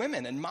celebrate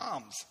women and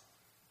moms.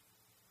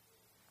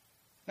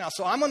 Now,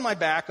 so I'm on my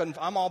back, and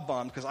I'm all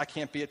bummed because I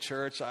can't be at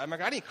church.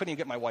 Couldn't even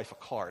get my wife a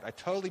card. I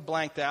totally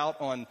blanked out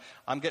on,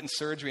 I'm getting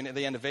surgery at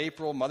the end of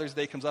April. Mother's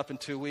Day comes up in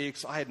 2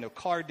 weeks. I had no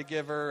card to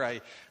give her.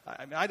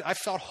 I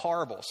felt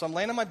horrible. So I'm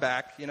laying on my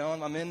back,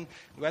 and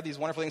we have these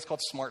wonderful things called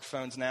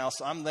smartphones now.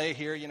 So I'm laying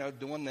here,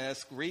 doing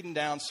this, reading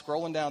down,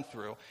 scrolling down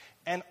through.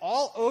 And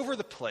all over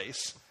the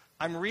place,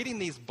 I'm reading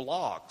these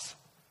blogs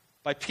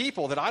by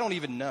people that I don't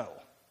even know.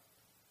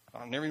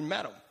 I've never even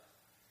met them.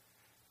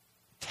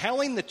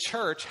 Telling the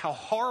church how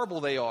horrible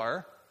they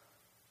are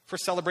for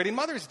celebrating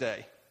Mother's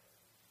Day.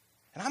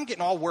 And I'm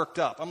getting all worked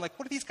up. I'm like,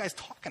 what are these guys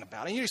talking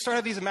about? And you start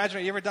having these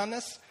imaginary, you ever done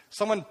this?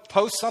 Someone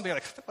posts something, you're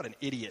like, what an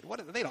idiot.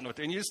 They don't know what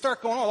they're doing. And you just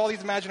start going on all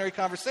these imaginary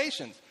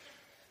conversations.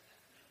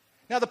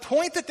 Now, the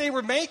point that they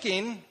were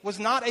making was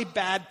not a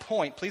bad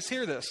point. Please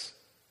hear this.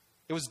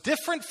 It was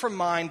different from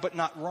mine, but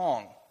not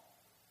wrong.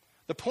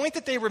 The point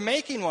that they were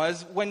making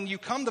was, when you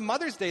come to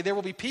Mother's Day, there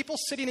will be people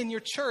sitting in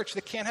your church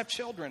that can't have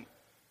children.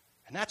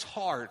 And that's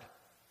hard.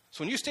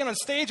 So when you stand on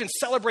stage and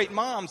celebrate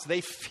moms,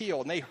 they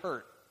feel and they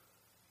hurt.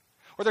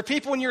 Or there are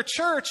people in your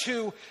church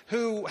who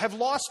have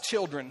lost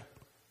children.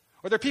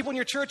 Or there are people in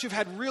your church who've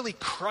had really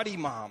cruddy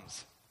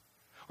moms.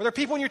 Or there are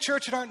people in your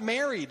church that aren't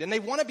married and they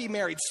want to be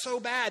married so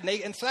bad.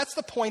 And so that's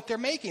the point they're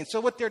making. So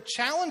what their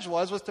challenge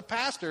was to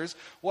pastors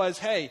was,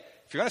 hey,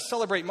 if you're going to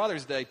celebrate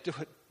Mother's Day, do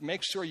it,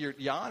 make sure you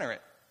honor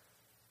it.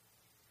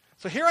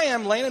 So here I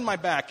am laying in my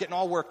back getting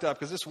all worked up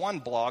because this one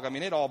blog,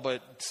 it all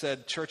but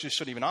said churches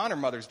shouldn't even honor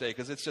Mother's Day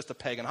because it's just a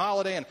pagan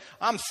holiday. And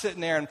I'm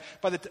sitting there, and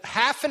by the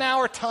half an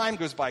hour time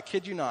goes by,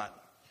 kid you not.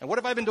 And what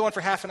have I been doing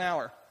for half an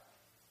hour?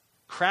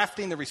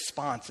 Crafting the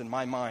response in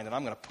my mind that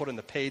I'm going to put in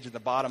the page at the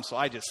bottom, so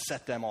I just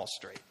set them all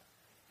straight.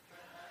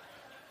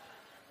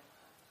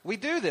 We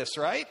do this,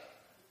 right?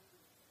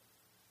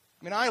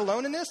 Am I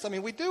alone in this?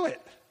 We do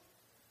it.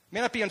 It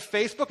may not be on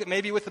Facebook. It may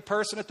be with the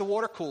person at the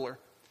water cooler.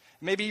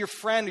 Maybe your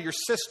friend or your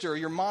sister or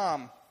your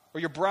mom or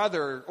your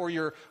brother or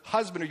your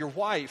husband or your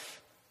wife.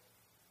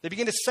 They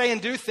begin to say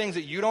and do things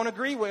that you don't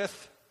agree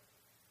with,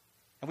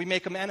 and we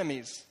make them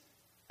enemies.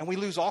 And we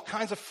lose all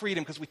kinds of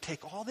freedom because we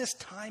take all this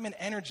time and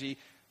energy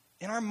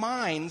in our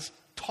minds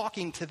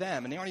talking to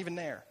them, and they aren't even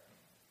there.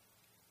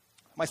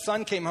 My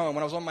son came home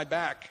when I was on my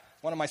back.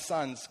 One of my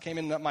sons came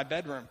in my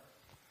bedroom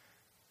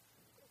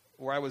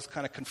where I was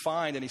kind of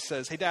confined, and he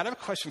says, hey, Dad, I have a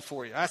question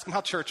for you. I asked him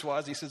how church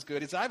was. He says,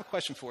 good. He said, I have a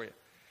question for you.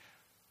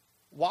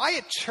 Why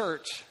at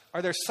church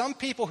are there some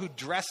people who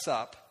dress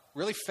up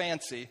really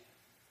fancy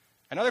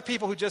and other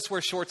people who just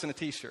wear shorts and a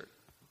t-shirt?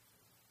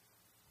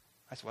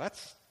 I said, well,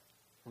 that's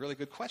a really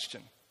good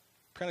question.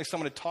 Apparently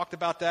someone had talked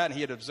about that, and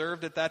he had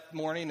observed it that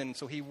morning, and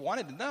so he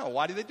wanted to know,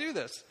 why do they do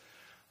this?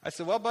 I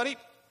said, well, buddy,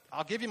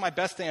 I'll give you my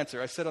best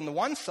answer. I said, on the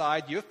one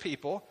side, you have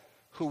people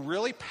who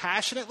really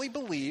passionately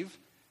believe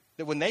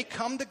that when they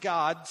come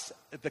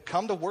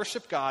to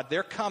worship God,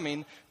 they're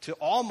coming to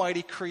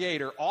Almighty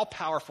Creator,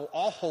 all-powerful,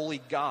 all-holy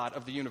God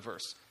of the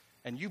universe.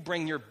 And you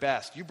bring your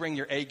best. You bring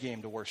your A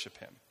game to worship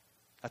Him.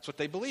 That's what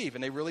they believe,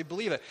 and they really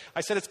believe it.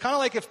 I said, it's kind of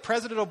like if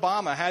President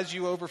Obama has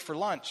you over for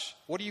lunch.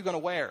 What are you going to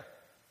wear?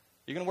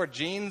 You're going to wear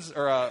jeans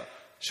or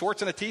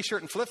shorts and a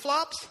t-shirt and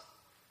flip-flops?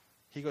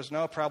 He goes,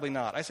 no, probably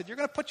not. I said, you're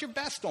going to put your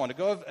best on to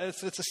go. It's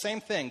the same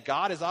thing.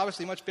 God is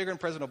obviously much bigger than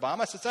President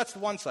Obama. I said, that's the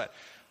one side.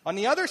 On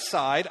the other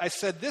side, I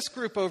said, this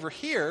group over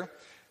here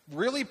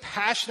really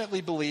passionately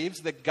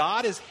believes that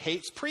God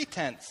hates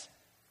pretense.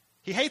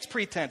 He hates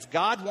pretense.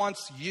 God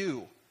wants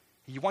you.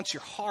 He wants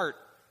your heart.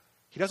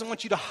 He doesn't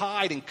want you to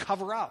hide and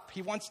cover up.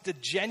 He wants the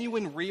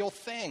genuine, real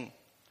thing.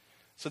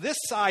 So this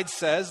side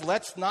says,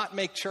 let's not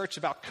make church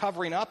about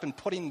covering up and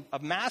putting a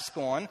mask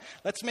on.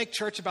 Let's make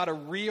church about a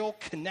real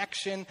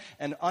connection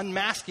and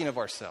unmasking of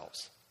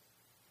ourselves.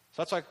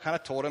 So that's what I kind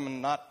of told him,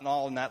 and not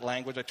all in that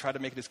language. I tried to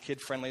make it as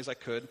kid-friendly as I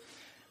could.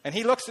 And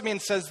he looks at me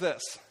and says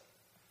this,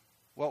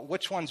 well,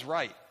 which one's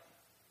right?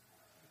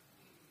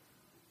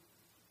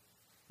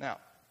 Now,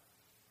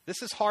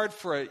 this is hard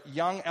for a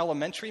young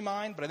elementary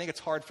mind, but I think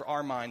it's hard for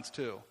our minds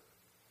too.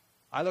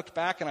 I looked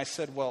back and I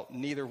said, well,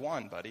 neither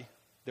one, buddy.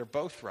 They're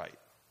both right.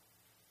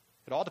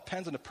 It all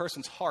depends on the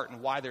person's heart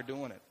and why they're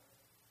doing it.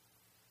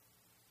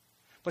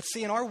 But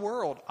see, in our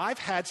world, I've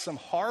had some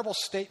horrible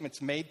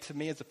statements made to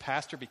me as a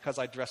pastor because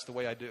I dress the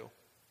way I do.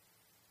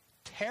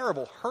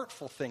 Terrible,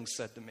 hurtful things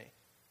said to me.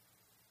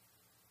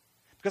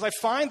 Because I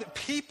find that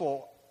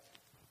people,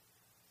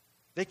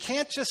 they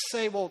can't just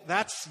say, well,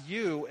 that's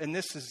you and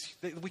this is,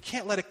 we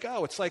can't let it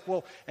go. It's like,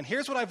 well, and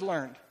here's what I've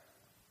learned.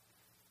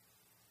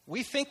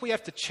 We think we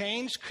have to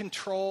change,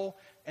 control,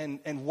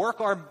 and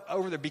work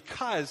over there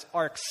because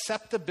our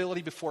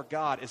acceptability before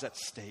God is at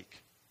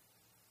stake.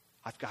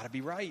 I've got to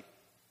be right.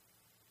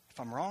 If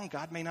I'm wrong,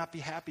 God may not be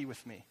happy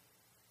with me.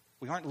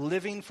 We aren't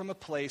living from a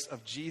place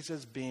of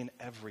Jesus being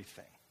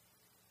everything.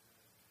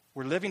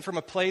 We're living from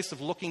a place of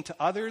looking to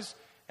others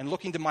and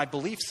looking to my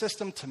belief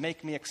system to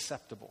make me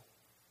acceptable.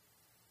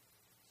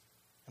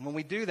 And when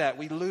we do that,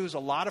 we lose a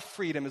lot of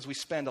freedom as we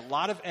spend a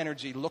lot of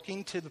energy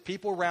looking to the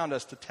people around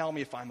us to tell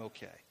me if I'm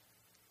okay.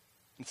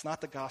 It's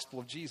not the gospel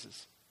of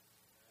Jesus.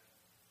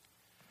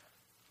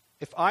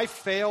 If I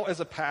fail as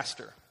a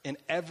pastor in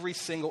every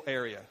single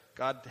area,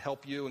 God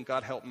help you and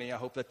God help me, I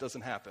hope that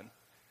doesn't happen.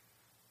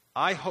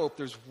 I hope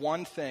there's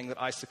one thing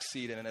that I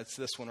succeed in, and it's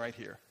this one right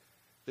here.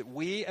 That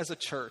we as a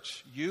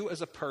church, you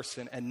as a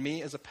person, and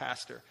me as a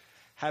pastor,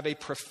 have a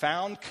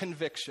profound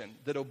conviction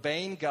that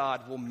obeying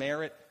God will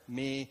merit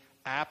me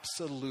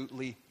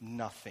absolutely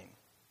nothing.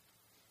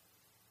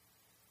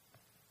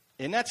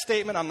 In that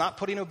statement, I'm not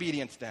putting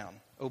obedience down.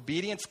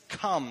 Obedience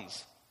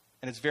comes,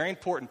 and it's very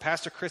important.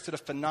 Pastor Chris did a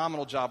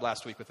phenomenal job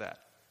last week with that.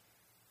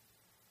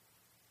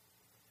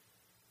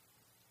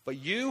 But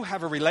you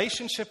have a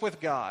relationship with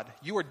God.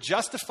 You are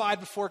justified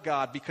before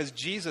God because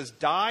Jesus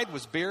died,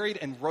 was buried,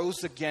 and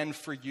rose again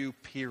for you,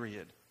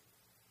 period.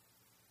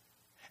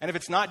 And if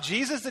it's not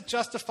Jesus that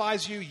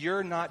justifies you,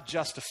 you're not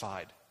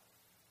justified.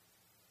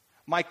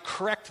 My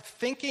correct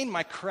thinking,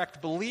 my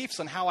correct beliefs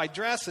on how I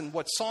dress and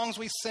what songs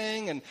we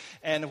sing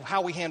and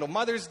how we handle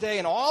Mother's Day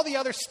and all the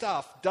other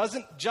stuff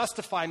doesn't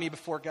justify me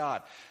before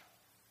God.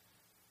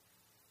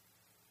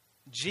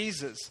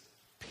 Jesus,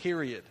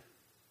 period,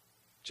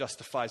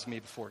 justifies me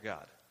before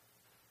God.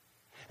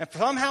 And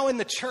somehow in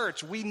the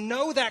church, we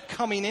know that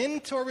coming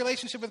into a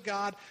relationship with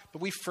God,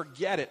 but we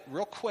forget it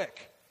real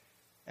quick.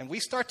 And we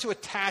start to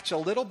attach a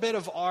little bit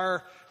of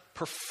our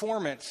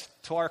performance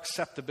to our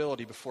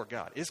acceptability before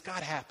God. Is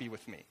God happy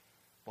with me?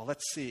 Well,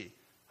 let's see.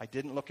 I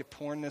didn't look at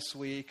porn this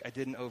week. I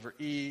didn't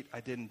overeat. I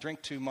didn't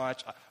drink too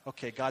much.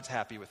 Okay, God's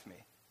happy with me.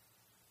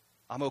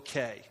 I'm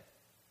okay.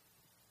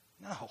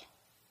 No.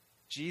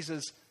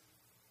 Jesus,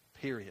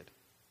 period.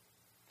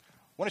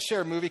 I want to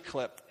share a movie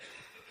clip.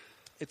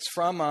 It's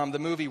from the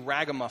movie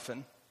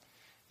Ragamuffin.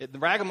 The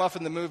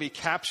Ragamuffin, the movie,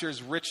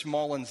 captures Rich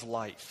Mullins'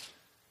 life.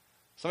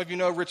 Some of you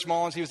know Rich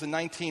Mullins. He was a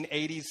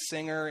 1980s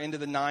singer into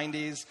the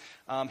 90s.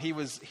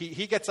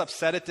 He gets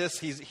upset at this.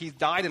 He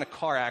died in a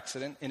car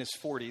accident in his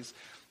 40s.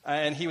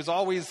 And he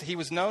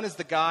was known as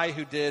the guy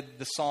who did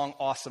the song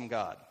Awesome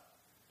God.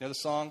 You know the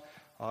song?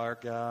 Our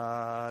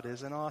God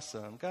is an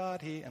awesome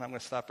God. And I'm going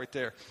to stop right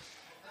there.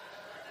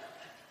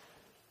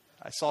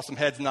 I saw some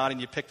heads nodding.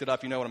 You picked it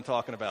up. You know what I'm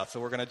talking about. So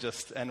we're going to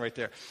just end right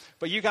there.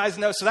 But you guys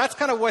know. So that's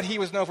kind of what he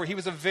was known for. He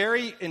was a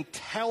very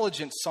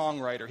intelligent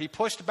songwriter. He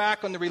pushed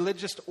back on the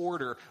religious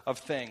order of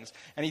things.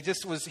 And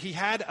he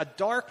had a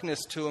darkness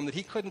to him that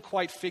he couldn't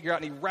quite figure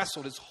out. And he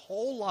wrestled his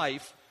whole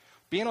life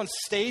being on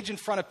stage in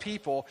front of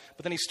people.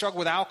 But then he struggled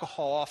with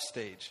alcohol off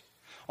stage.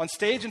 On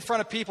stage in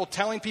front of people,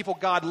 telling people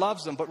God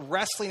loves them, but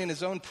wrestling in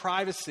his own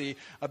privacy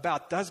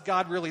about does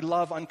God really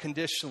love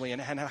unconditionally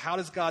and how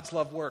does God's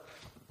love work?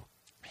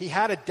 He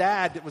had a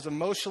dad that was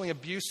emotionally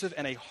abusive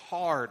and a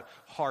hard,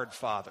 hard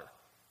father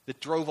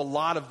that drove a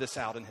lot of this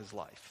out in his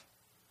life.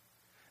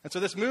 And so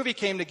this movie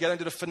came together and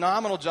did a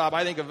phenomenal job,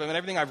 I think, of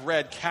everything I've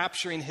read,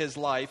 capturing his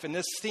life. And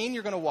this scene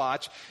you're going to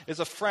watch is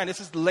a friend.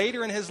 This is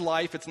later in his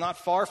life. It's not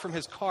far from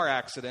his car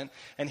accident.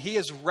 And he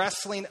is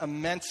wrestling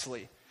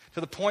immensely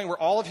to the point where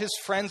all of his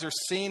friends are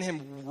seeing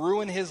him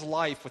ruin his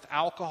life with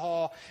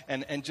alcohol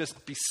and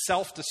just be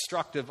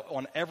self-destructive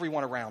on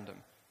everyone around him.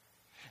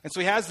 And so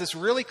he has this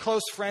really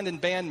close friend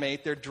and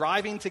bandmate. They're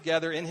driving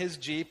together in his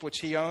Jeep, which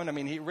he owned. I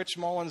mean, Rich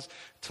Mullins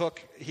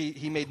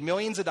he made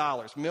millions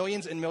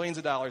and millions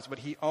of dollars, but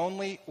he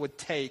only would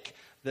take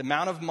the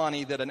amount of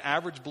money that an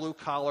average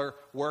blue-collar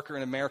worker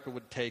in America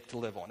would take to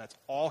live on. That's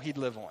all he'd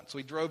live on. So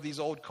he drove these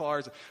old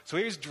cars. So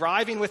he was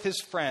driving with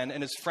his friend,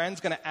 and his friend's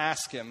going to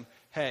ask him,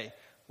 hey,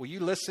 will you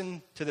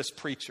listen to this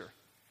preacher?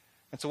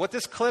 And so what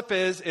this clip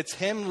is, it's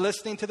him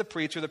listening to the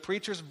preacher. The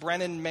preacher's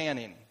Brennan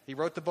Manning. He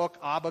wrote the book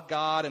Abba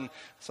God and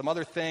some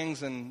other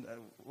things and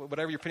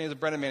whatever your opinion is of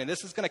Brennan Manning.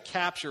 This is going to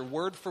capture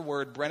word for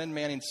word Brennan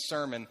Manning's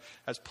sermon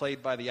as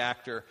played by the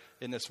actor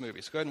in this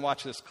movie. So go ahead and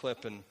watch this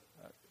clip. And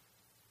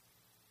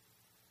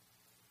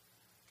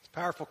it's a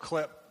powerful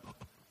clip.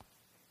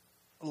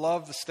 I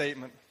love the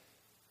statement.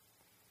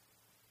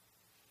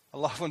 I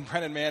love when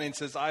Brennan Manning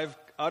says, I've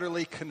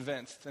utterly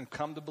convinced and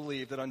come to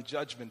believe that on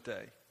Judgment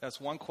Day, that's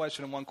one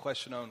question and one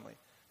question only.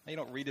 Now, you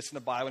don't read this in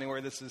the Bible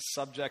anywhere. This is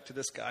subject to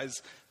this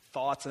guy's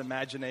thoughts and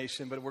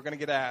imagination, but we're going to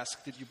get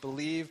asked, did you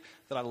believe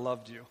that I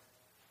loved you?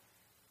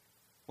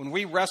 When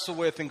we wrestle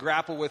with and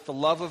grapple with the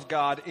love of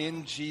God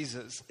in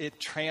Jesus, it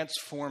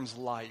transforms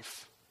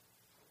life.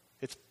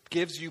 It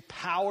gives you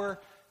power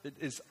that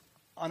is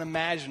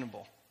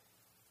unimaginable.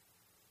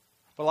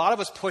 But a lot of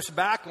us push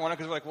back on it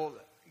because we're like, well,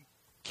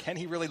 can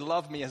he really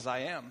love me as I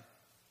am?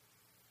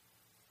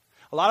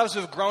 A lot of us who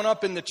have grown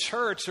up in the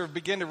church or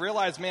begin to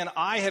realize, man,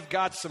 I have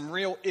got some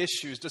real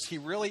issues. Does he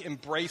really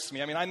embrace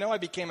me? I mean, I know I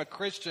became a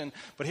Christian,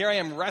 but here I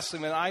am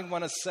wrestling, and I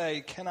want to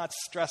say, cannot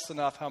stress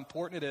enough how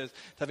important it is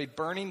to have a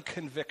burning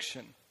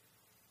conviction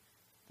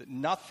that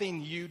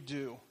nothing you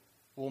do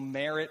will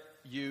merit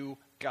you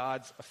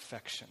God's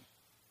affection.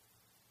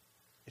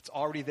 It's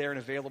already there and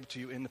available to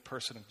you in the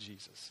person of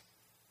Jesus.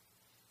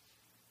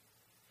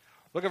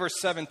 Look at verse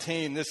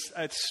 17.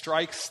 It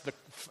strikes the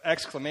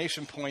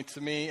exclamation point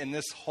to me in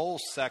this whole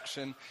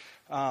section.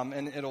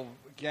 And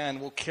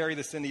we'll carry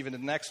this in even the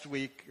next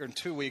week or in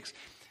 2 weeks. It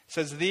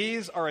says,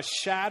 these are a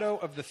shadow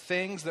of the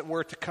things that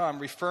were to come,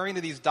 referring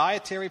to these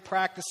dietary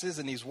practices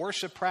and these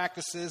worship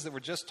practices that were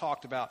just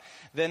talked about.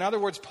 In other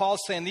words, Paul's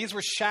saying these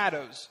were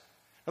shadows.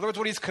 In other words,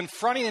 what he's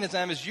confronting in his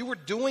them is you were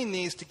doing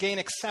these to gain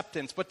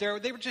acceptance, but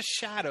they were just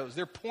shadows.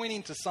 They're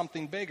pointing to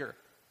something bigger.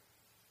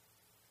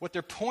 What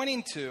they're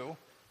pointing to,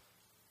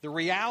 the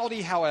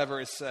reality,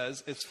 however, it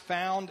says, is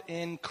found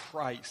in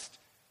Christ.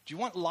 Do you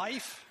want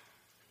life?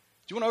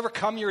 Do you want to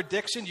overcome your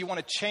addiction? Do you want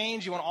to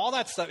change? Do you want all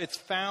that stuff? It's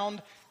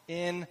found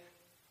in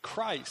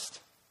Christ.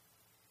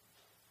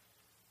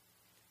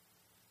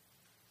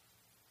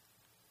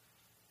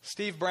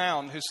 Steve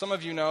Brown, who some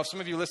of you know,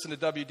 some of you listen to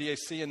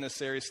WDAC in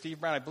this area. Steve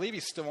Brown, I believe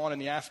he's still on in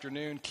the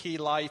afternoon. Key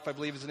Life, I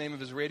believe is the name of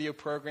his radio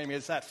program. He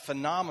has that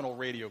phenomenal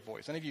radio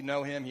voice. Any of you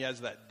know him? He has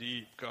that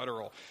deep,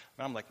 guttural.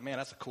 And I'm like, man,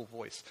 that's a cool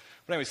voice.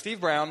 But anyway,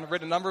 Steve Brown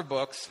written a number of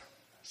books.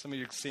 Some of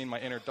you have seen my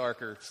inner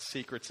darker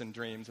secrets and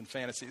dreams and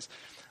fantasies.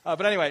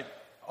 But anyway,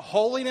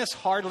 holiness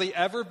hardly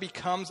ever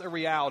becomes a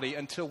reality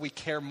until we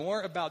care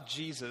more about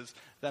Jesus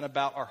than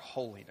about our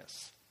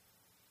holiness.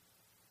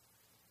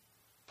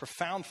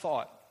 Profound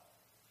thought.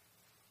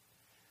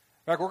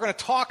 We're going to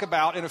talk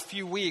about in a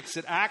few weeks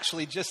that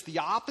actually just the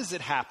opposite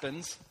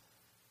happens.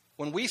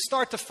 When we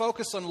start to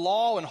focus on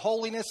law and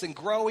holiness and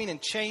growing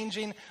and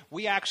changing,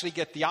 we actually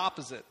get the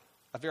opposite,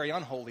 a very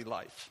unholy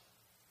life.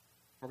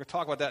 We're going to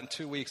talk about that in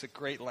 2 weeks at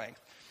great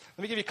length.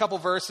 Let me give you a couple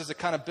verses that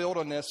kind of build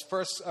on this.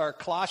 First,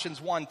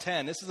 Colossians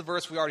 1:10. This is a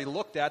verse we already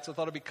looked at, so I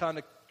thought it would be kind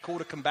of cool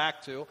to come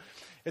back to.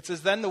 It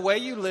says, then the way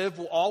you live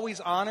will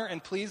always honor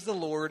and please the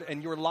Lord,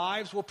 and your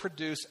lives will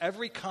produce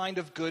every kind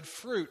of good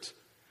fruit.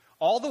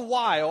 All the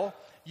while,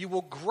 you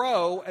will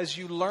grow as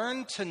you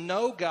learn to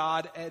know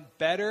God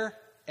better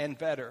and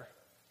better.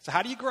 So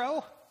how do you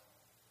grow?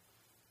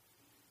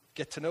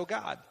 Get to know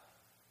God.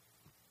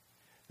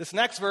 This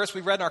next verse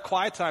we read in our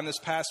quiet time this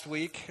past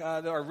week,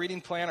 our reading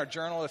plan, our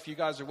journal, if you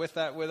guys are with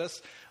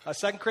us.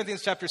 2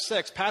 Corinthians chapter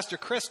 6, Pastor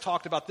Chris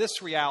talked about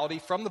this reality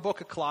from the book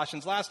of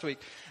Colossians last week.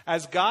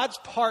 As God's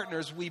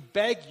partners, we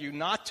beg you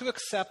not to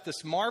accept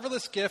this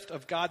marvelous gift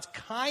of God's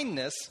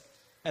kindness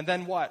and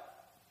then what?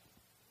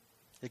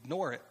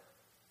 Ignore it.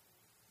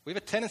 We have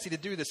a tendency to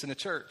do this in the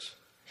church.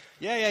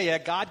 Yeah.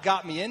 God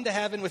got me into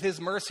heaven with his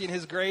mercy and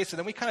his grace. And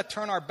then we kind of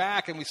turn our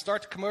back and we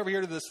start to come over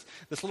here to this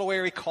little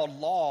area called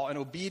law and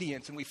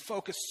obedience. And we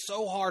focus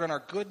so hard on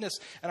our goodness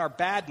and our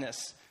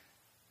badness.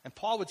 And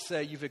Paul would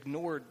say, you've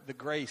ignored the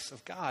grace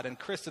of God. And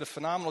Chris did a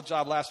phenomenal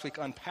job last week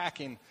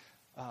unpacking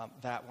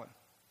that one.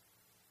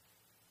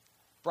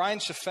 Brian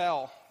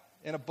Schaffel,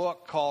 in a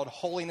book called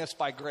Holiness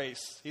by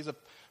Grace. He's a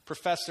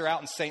professor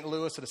out in St.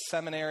 Louis at a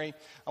seminary.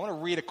 I want to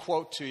read a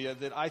quote to you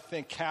that I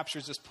think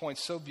captures this point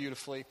so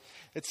beautifully.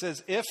 It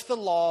says, if the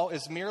law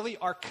is merely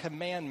our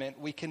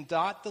commandment, we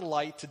cannot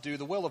delight to do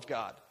the will of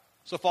God.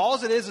 So if all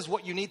it is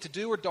what you need to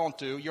do or don't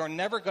do, you're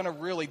never going to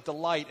really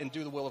delight and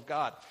do the will of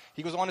God.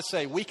 He goes on to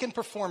say, we can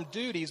perform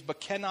duties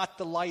but cannot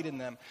delight in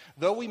them.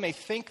 Though we may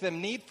think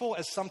them needful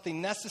as something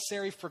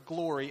necessary for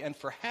glory and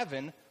for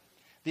heaven,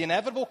 the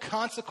inevitable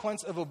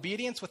consequence of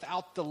obedience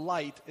without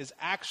delight is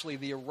actually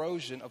the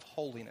erosion of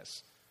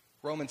holiness.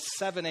 Romans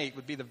 7:8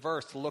 would be the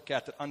verse to look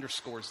at that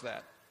underscores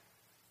that.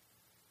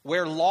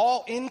 Where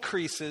law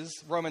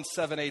increases, Romans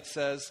 7:8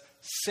 says,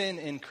 sin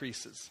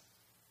increases.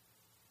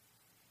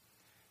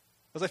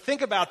 As I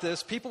think about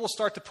this, people will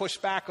start to push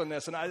back on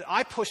this, and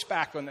I push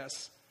back on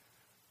this.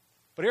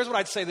 But here's what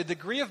I'd say. The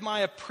degree of my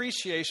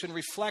appreciation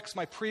reflects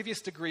my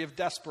previous degree of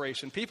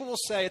desperation. People will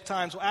say at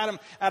times, well,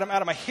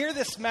 Adam, I hear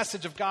this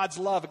message of God's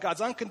love, of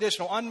God's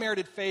unconditional,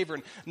 unmerited favor,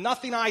 and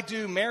nothing I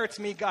do merits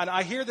me, God.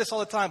 I hear this all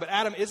the time, but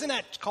Adam, isn't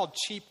that called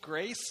cheap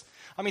grace?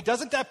 I mean,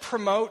 doesn't that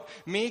promote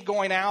me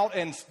going out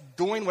and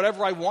doing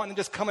whatever I want and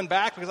just coming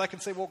back? Because I can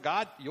say, well,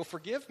 God, you'll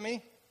forgive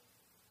me.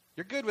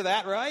 You're good with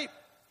that, right?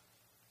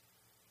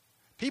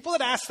 People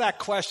that ask that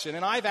question,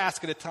 and I've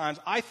asked it at times,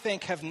 I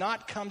think have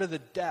not come to the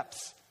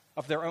depths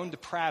of their own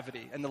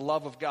depravity and the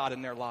love of God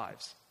in their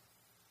lives.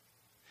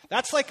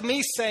 That's like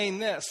me saying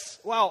this.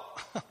 Well,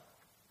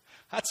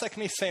 that's like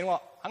me saying,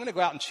 well, I'm going to go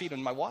out and cheat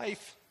on my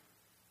wife.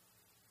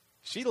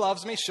 She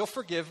loves me. She'll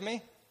forgive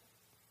me.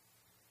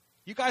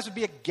 You guys would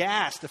be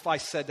aghast if I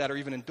said that or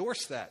even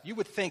endorsed that. You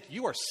would think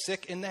you are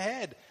sick in the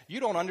head.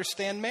 You don't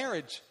understand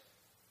marriage.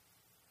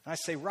 And I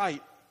say,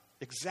 right,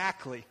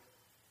 exactly.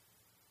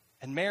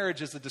 And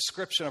marriage is a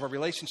description of a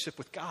relationship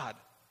with God.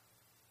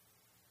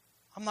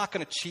 I'm not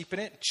going to cheapen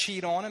it,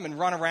 cheat on him, and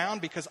run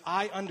around because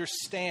I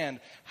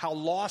understand how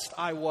lost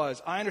I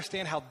was. I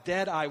understand how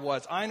dead I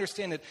was. I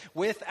understand that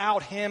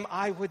without him,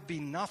 I would be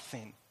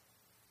nothing.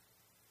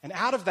 And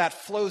out of that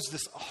flows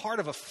this heart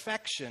of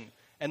affection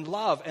and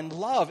love. And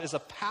love is a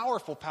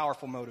powerful,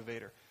 powerful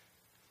motivator.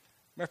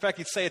 Matter of fact,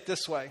 you'd say it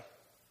this way.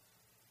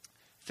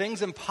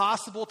 Things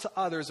impossible to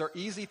others are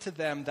easy to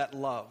them that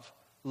love.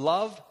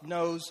 Love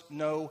knows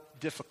no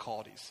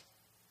difficulties.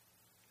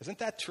 Isn't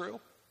that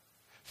true?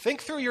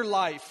 Think through your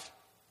life,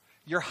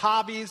 your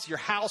hobbies, your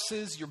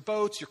houses, your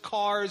boats, your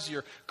cars,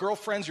 your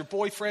girlfriends, your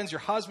boyfriends, your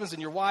husbands,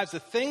 and your wives, the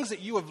things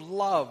that you have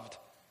loved.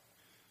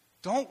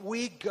 Don't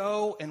we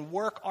go and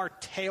work our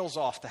tails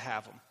off to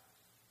have them?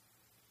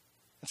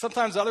 And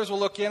sometimes others will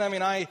look in. I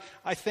mean, I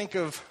think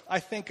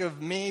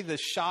of me, the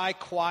shy,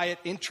 quiet,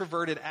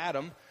 introverted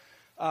Adam.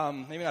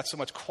 Maybe not so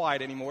much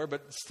quiet anymore,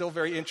 but still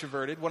very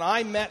introverted. When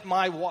I met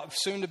my was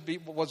going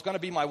to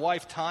be my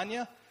wife,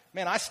 Tanya,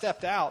 man, I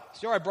stepped out.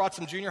 Sure, I brought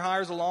some junior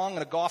hires along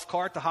in a golf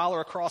cart to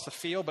holler across a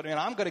field, but man,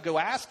 I'm going to go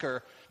ask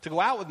her to go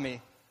out with me.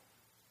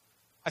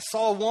 I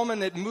saw a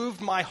woman that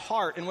moved my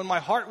heart, and when my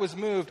heart was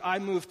moved, I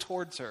moved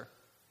towards her.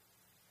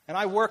 And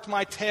I worked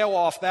my tail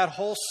off that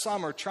whole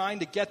summer trying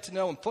to get to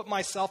know and put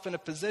myself in a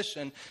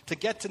position to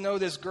get to know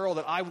this girl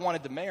that I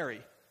wanted to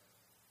marry.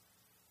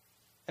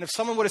 And if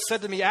someone would have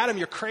said to me, Adam,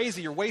 you're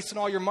crazy, you're wasting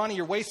all your money,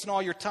 you're wasting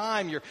all your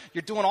time, you're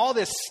doing all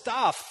this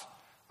stuff,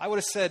 I would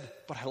have said,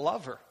 but I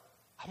love her.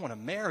 I want to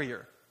marry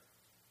her.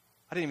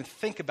 I didn't even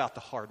think about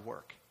the hard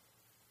work.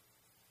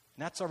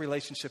 And that's our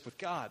relationship with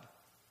God.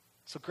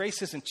 So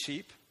grace isn't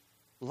cheap.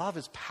 Love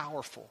is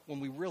powerful when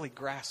we really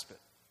grasp it.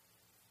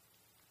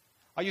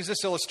 I'll use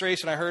this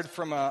illustration I heard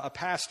from a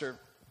pastor.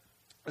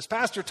 This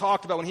pastor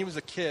talked about when he was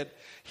a kid,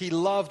 he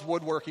loved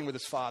woodworking with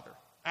his father.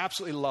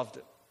 Absolutely loved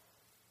it.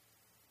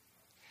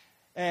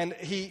 And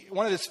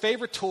one of his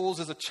favorite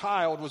tools as a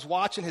child was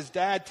watching his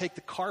dad take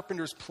the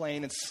carpenter's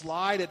plane and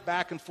slide it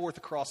back and forth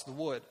across the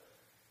wood.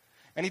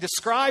 And he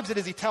describes it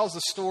as he tells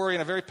the story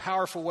in a very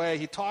powerful way.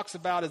 He talks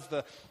about as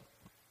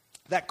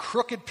that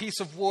crooked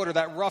piece of wood or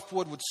that rough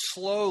wood would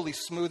slowly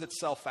smooth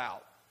itself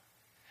out.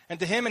 And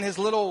to him in his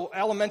little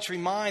elementary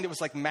mind, it was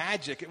like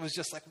magic. It was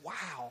just like,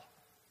 wow.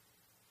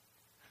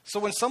 So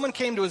when someone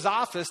came to his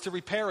office to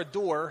repair a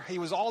door, he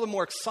was all the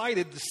more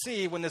excited to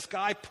see when this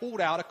guy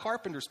pulled out a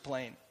carpenter's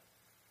plane.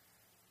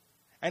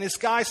 And this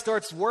guy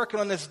starts working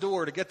on this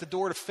door to get the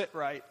door to fit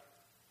right.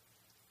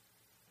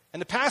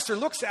 And the pastor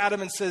looks at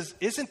him and says,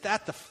 isn't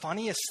that the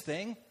funniest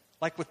thing?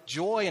 Like with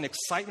joy and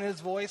excitement in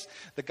his voice.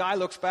 The guy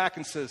looks back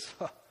and says,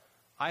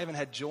 I haven't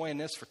had joy in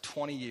this for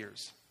 20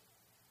 years.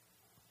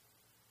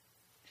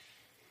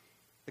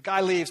 The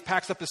guy leaves,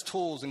 packs up his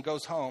tools, and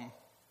goes home.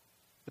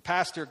 The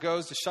pastor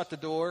goes to shut the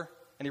door,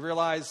 and he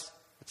realizes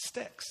it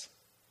sticks.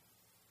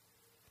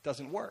 It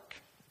doesn't work.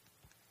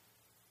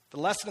 The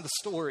lesson of the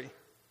story,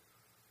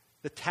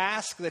 the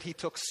task that he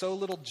took so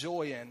little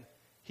joy in,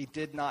 he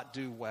did not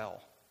do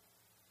well.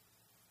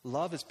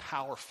 Love is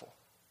powerful.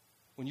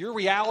 When your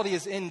reality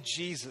is in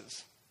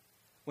Jesus,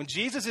 when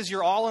Jesus is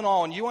your all in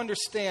all and you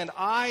understand,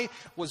 I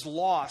was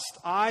lost.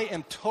 I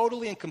am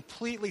totally and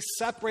completely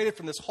separated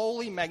from this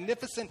holy,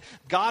 magnificent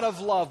God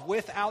of love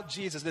without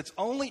Jesus. It's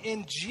only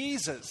in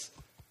Jesus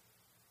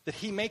that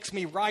he makes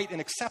me right and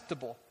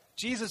acceptable.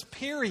 Jesus,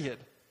 period.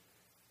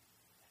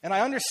 And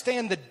I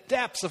understand the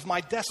depths of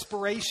my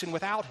desperation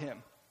without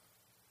him.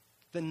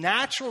 The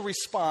natural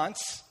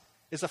response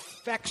is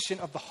affection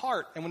of the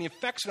heart. And when the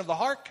affection of the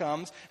heart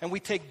comes and we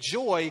take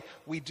joy,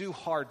 we do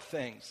hard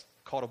things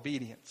called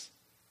obedience.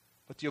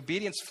 But the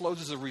obedience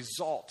flows as a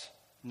result,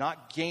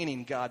 not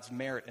gaining God's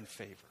merit and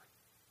favor.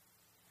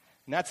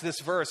 And that's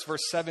this verse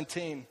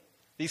 17.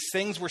 These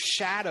things were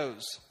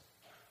shadows,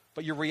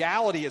 but your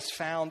reality is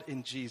found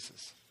in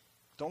Jesus.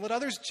 Don't let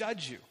others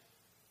judge you.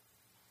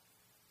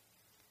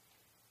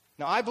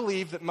 Now, I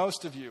believe that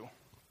most of you,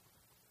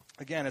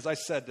 again, as I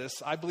said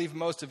this, I believe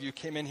most of you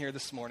came in here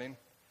this morning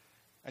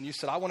and you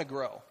said, I want to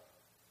grow.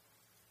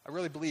 I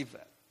really believe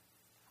that.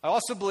 I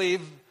also believe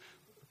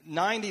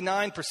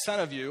 99%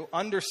 of you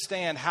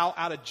understand how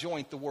out of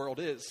joint the world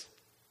is.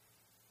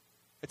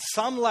 At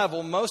some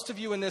level, most of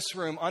you in this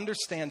room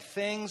understand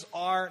things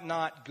are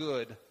not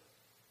good.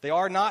 They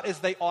are not as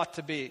they ought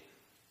to be.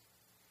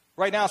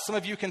 Right now, some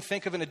of you can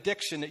think of an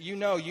addiction that you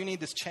know you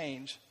need to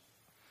change.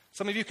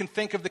 Some of you can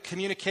think of the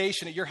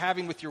communication that you're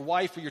having with your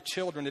wife or your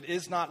children that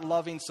is not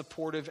loving,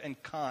 supportive, and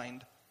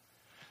kind.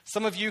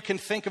 Some of you can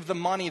think of the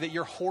money that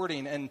you're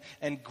hoarding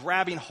and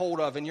grabbing hold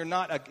of, and you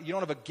don't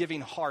have a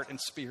giving heart and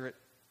spirit.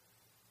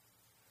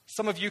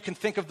 Some of you can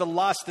think of the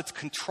lust that's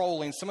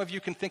controlling. Some of you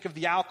can think of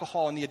the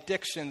alcohol and the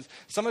addictions.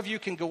 Some of you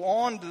can go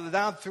on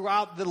down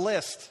throughout the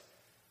list.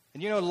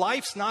 And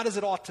life's not as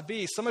it ought to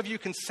be. Some of you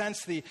can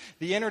sense the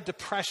inner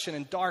depression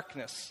and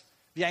darkness,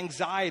 the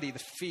anxiety, the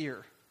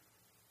fear.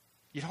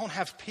 You don't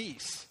have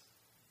peace.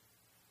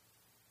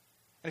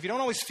 And if you don't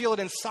always feel it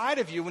inside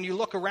of you, when you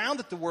look around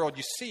at the world,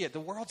 you see it. The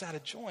world's out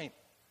of joint.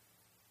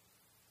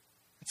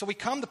 And so we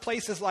come to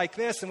places like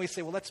this and we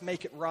say, well, let's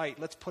make it right.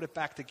 Let's put it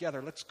back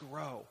together. Let's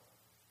grow.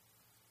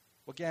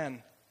 Well,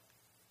 again,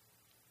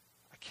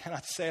 I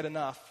cannot say it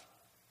enough.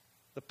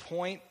 The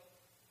point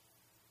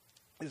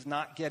is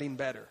not getting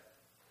better.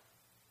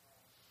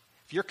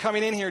 If you're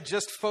coming in here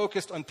just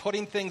focused on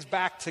putting things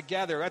back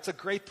together, that's a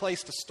great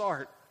place to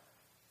start.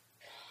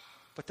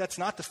 But that's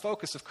not the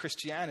focus of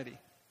Christianity.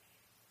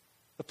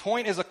 The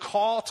point is a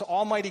call to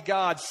Almighty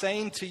God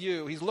saying to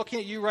you, He's looking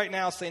at you right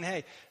now saying,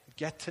 hey,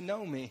 get to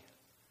know me.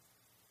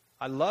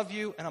 I love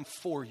you and I'm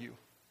for you.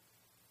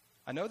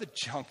 I know the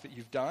junk that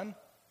you've done.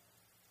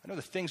 I know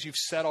the things you've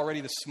said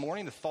already this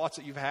morning, the thoughts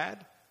that you've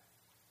had.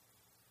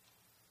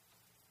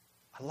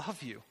 I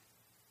love you.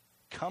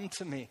 Come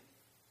to me.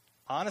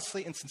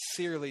 Honestly and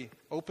sincerely,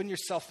 open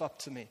yourself up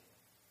to me.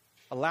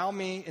 Allow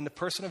me, in the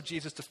person of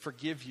Jesus, to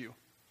forgive you,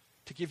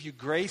 to give you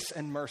grace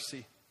and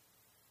mercy.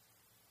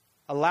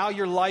 Allow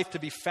your life to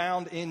be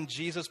found in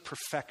Jesus'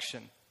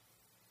 perfection.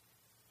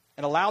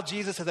 And allow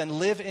Jesus to then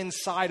live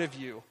inside of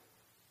you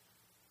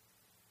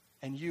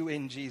and you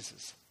in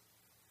Jesus.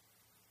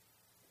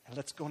 And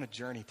let's go on a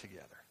journey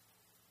together.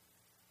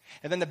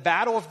 And then the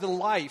battle of the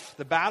life,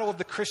 the battle of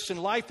the Christian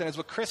life, then is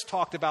what Chris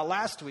talked about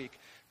last week.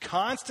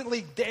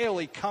 Constantly,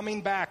 daily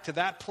coming back to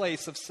that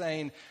place of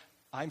saying,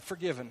 I'm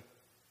forgiven.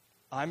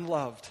 I'm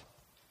loved.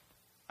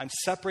 I'm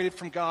separated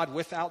from God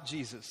without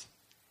Jesus.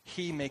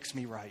 He makes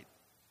me right.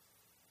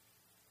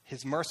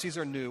 His mercies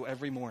are new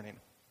every morning.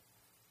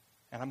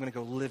 And I'm going to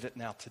go live it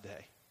now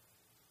today.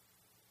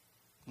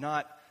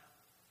 Not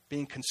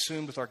being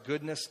consumed with our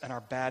goodness and our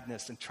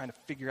badness and trying to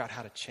figure out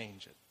how to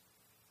change it.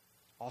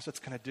 All it's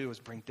going to do is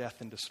bring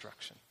death and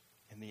destruction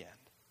in the end.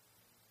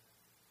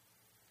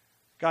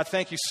 God,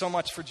 thank you so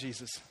much for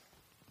Jesus.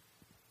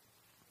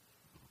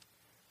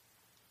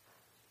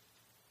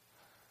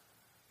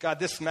 God,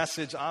 this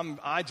message,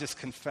 I just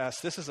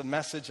confess, this is a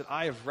message that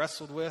I have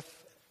wrestled with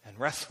and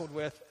wrestled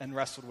with and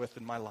wrestled with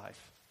in my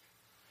life.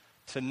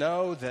 To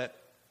know that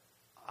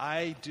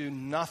I do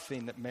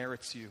nothing that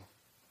merits you.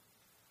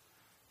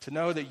 To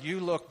know that you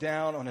look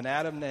down on an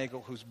Adam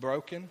Nagel who's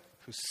broken,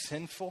 who's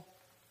sinful,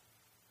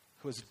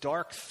 who has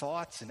dark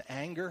thoughts and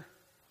anger,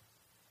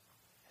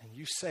 and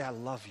you say, I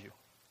love you.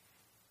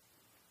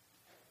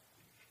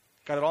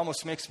 God, it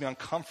almost makes me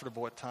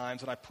uncomfortable at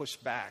times when I push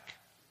back.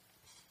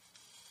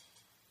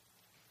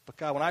 But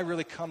God, when I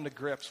really come to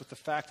grips with the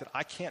fact that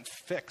I can't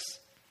fix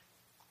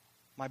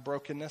my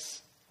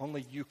brokenness,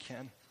 only you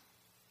can.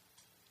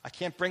 I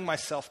can't bring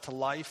myself to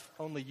life,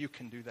 only you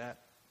can do that.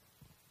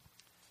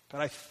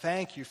 God, I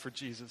thank you for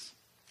Jesus.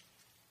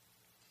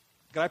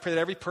 God, I pray that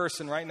every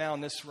person right now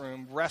in this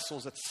room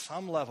wrestles at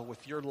some level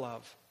with your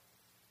love.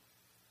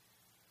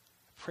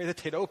 I pray that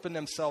they'd open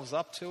themselves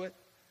up to it.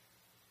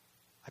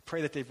 I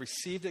pray that they've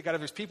received it. God,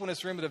 if there's people in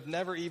this room that have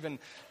never even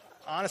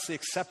honestly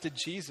accepted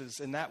Jesus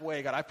in that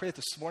way, God, I pray that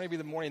this morning be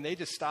the morning they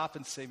just stop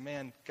and say,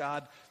 man,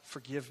 God,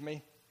 forgive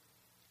me.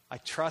 I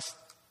trust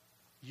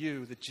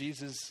you that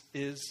Jesus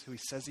is who he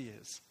says he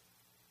is.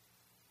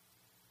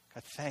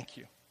 God, thank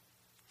you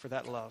for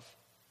that love.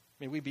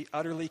 May we be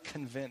utterly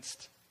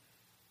convinced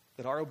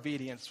that our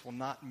obedience will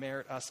not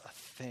merit us a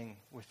thing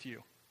with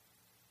you.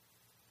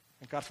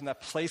 And God, from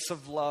that place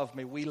of love,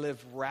 may we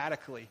live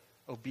radically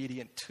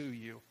obedient to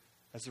you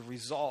as a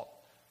result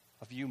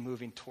of you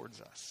moving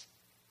towards us.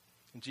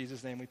 In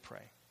Jesus' name we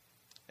pray.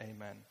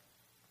 Amen.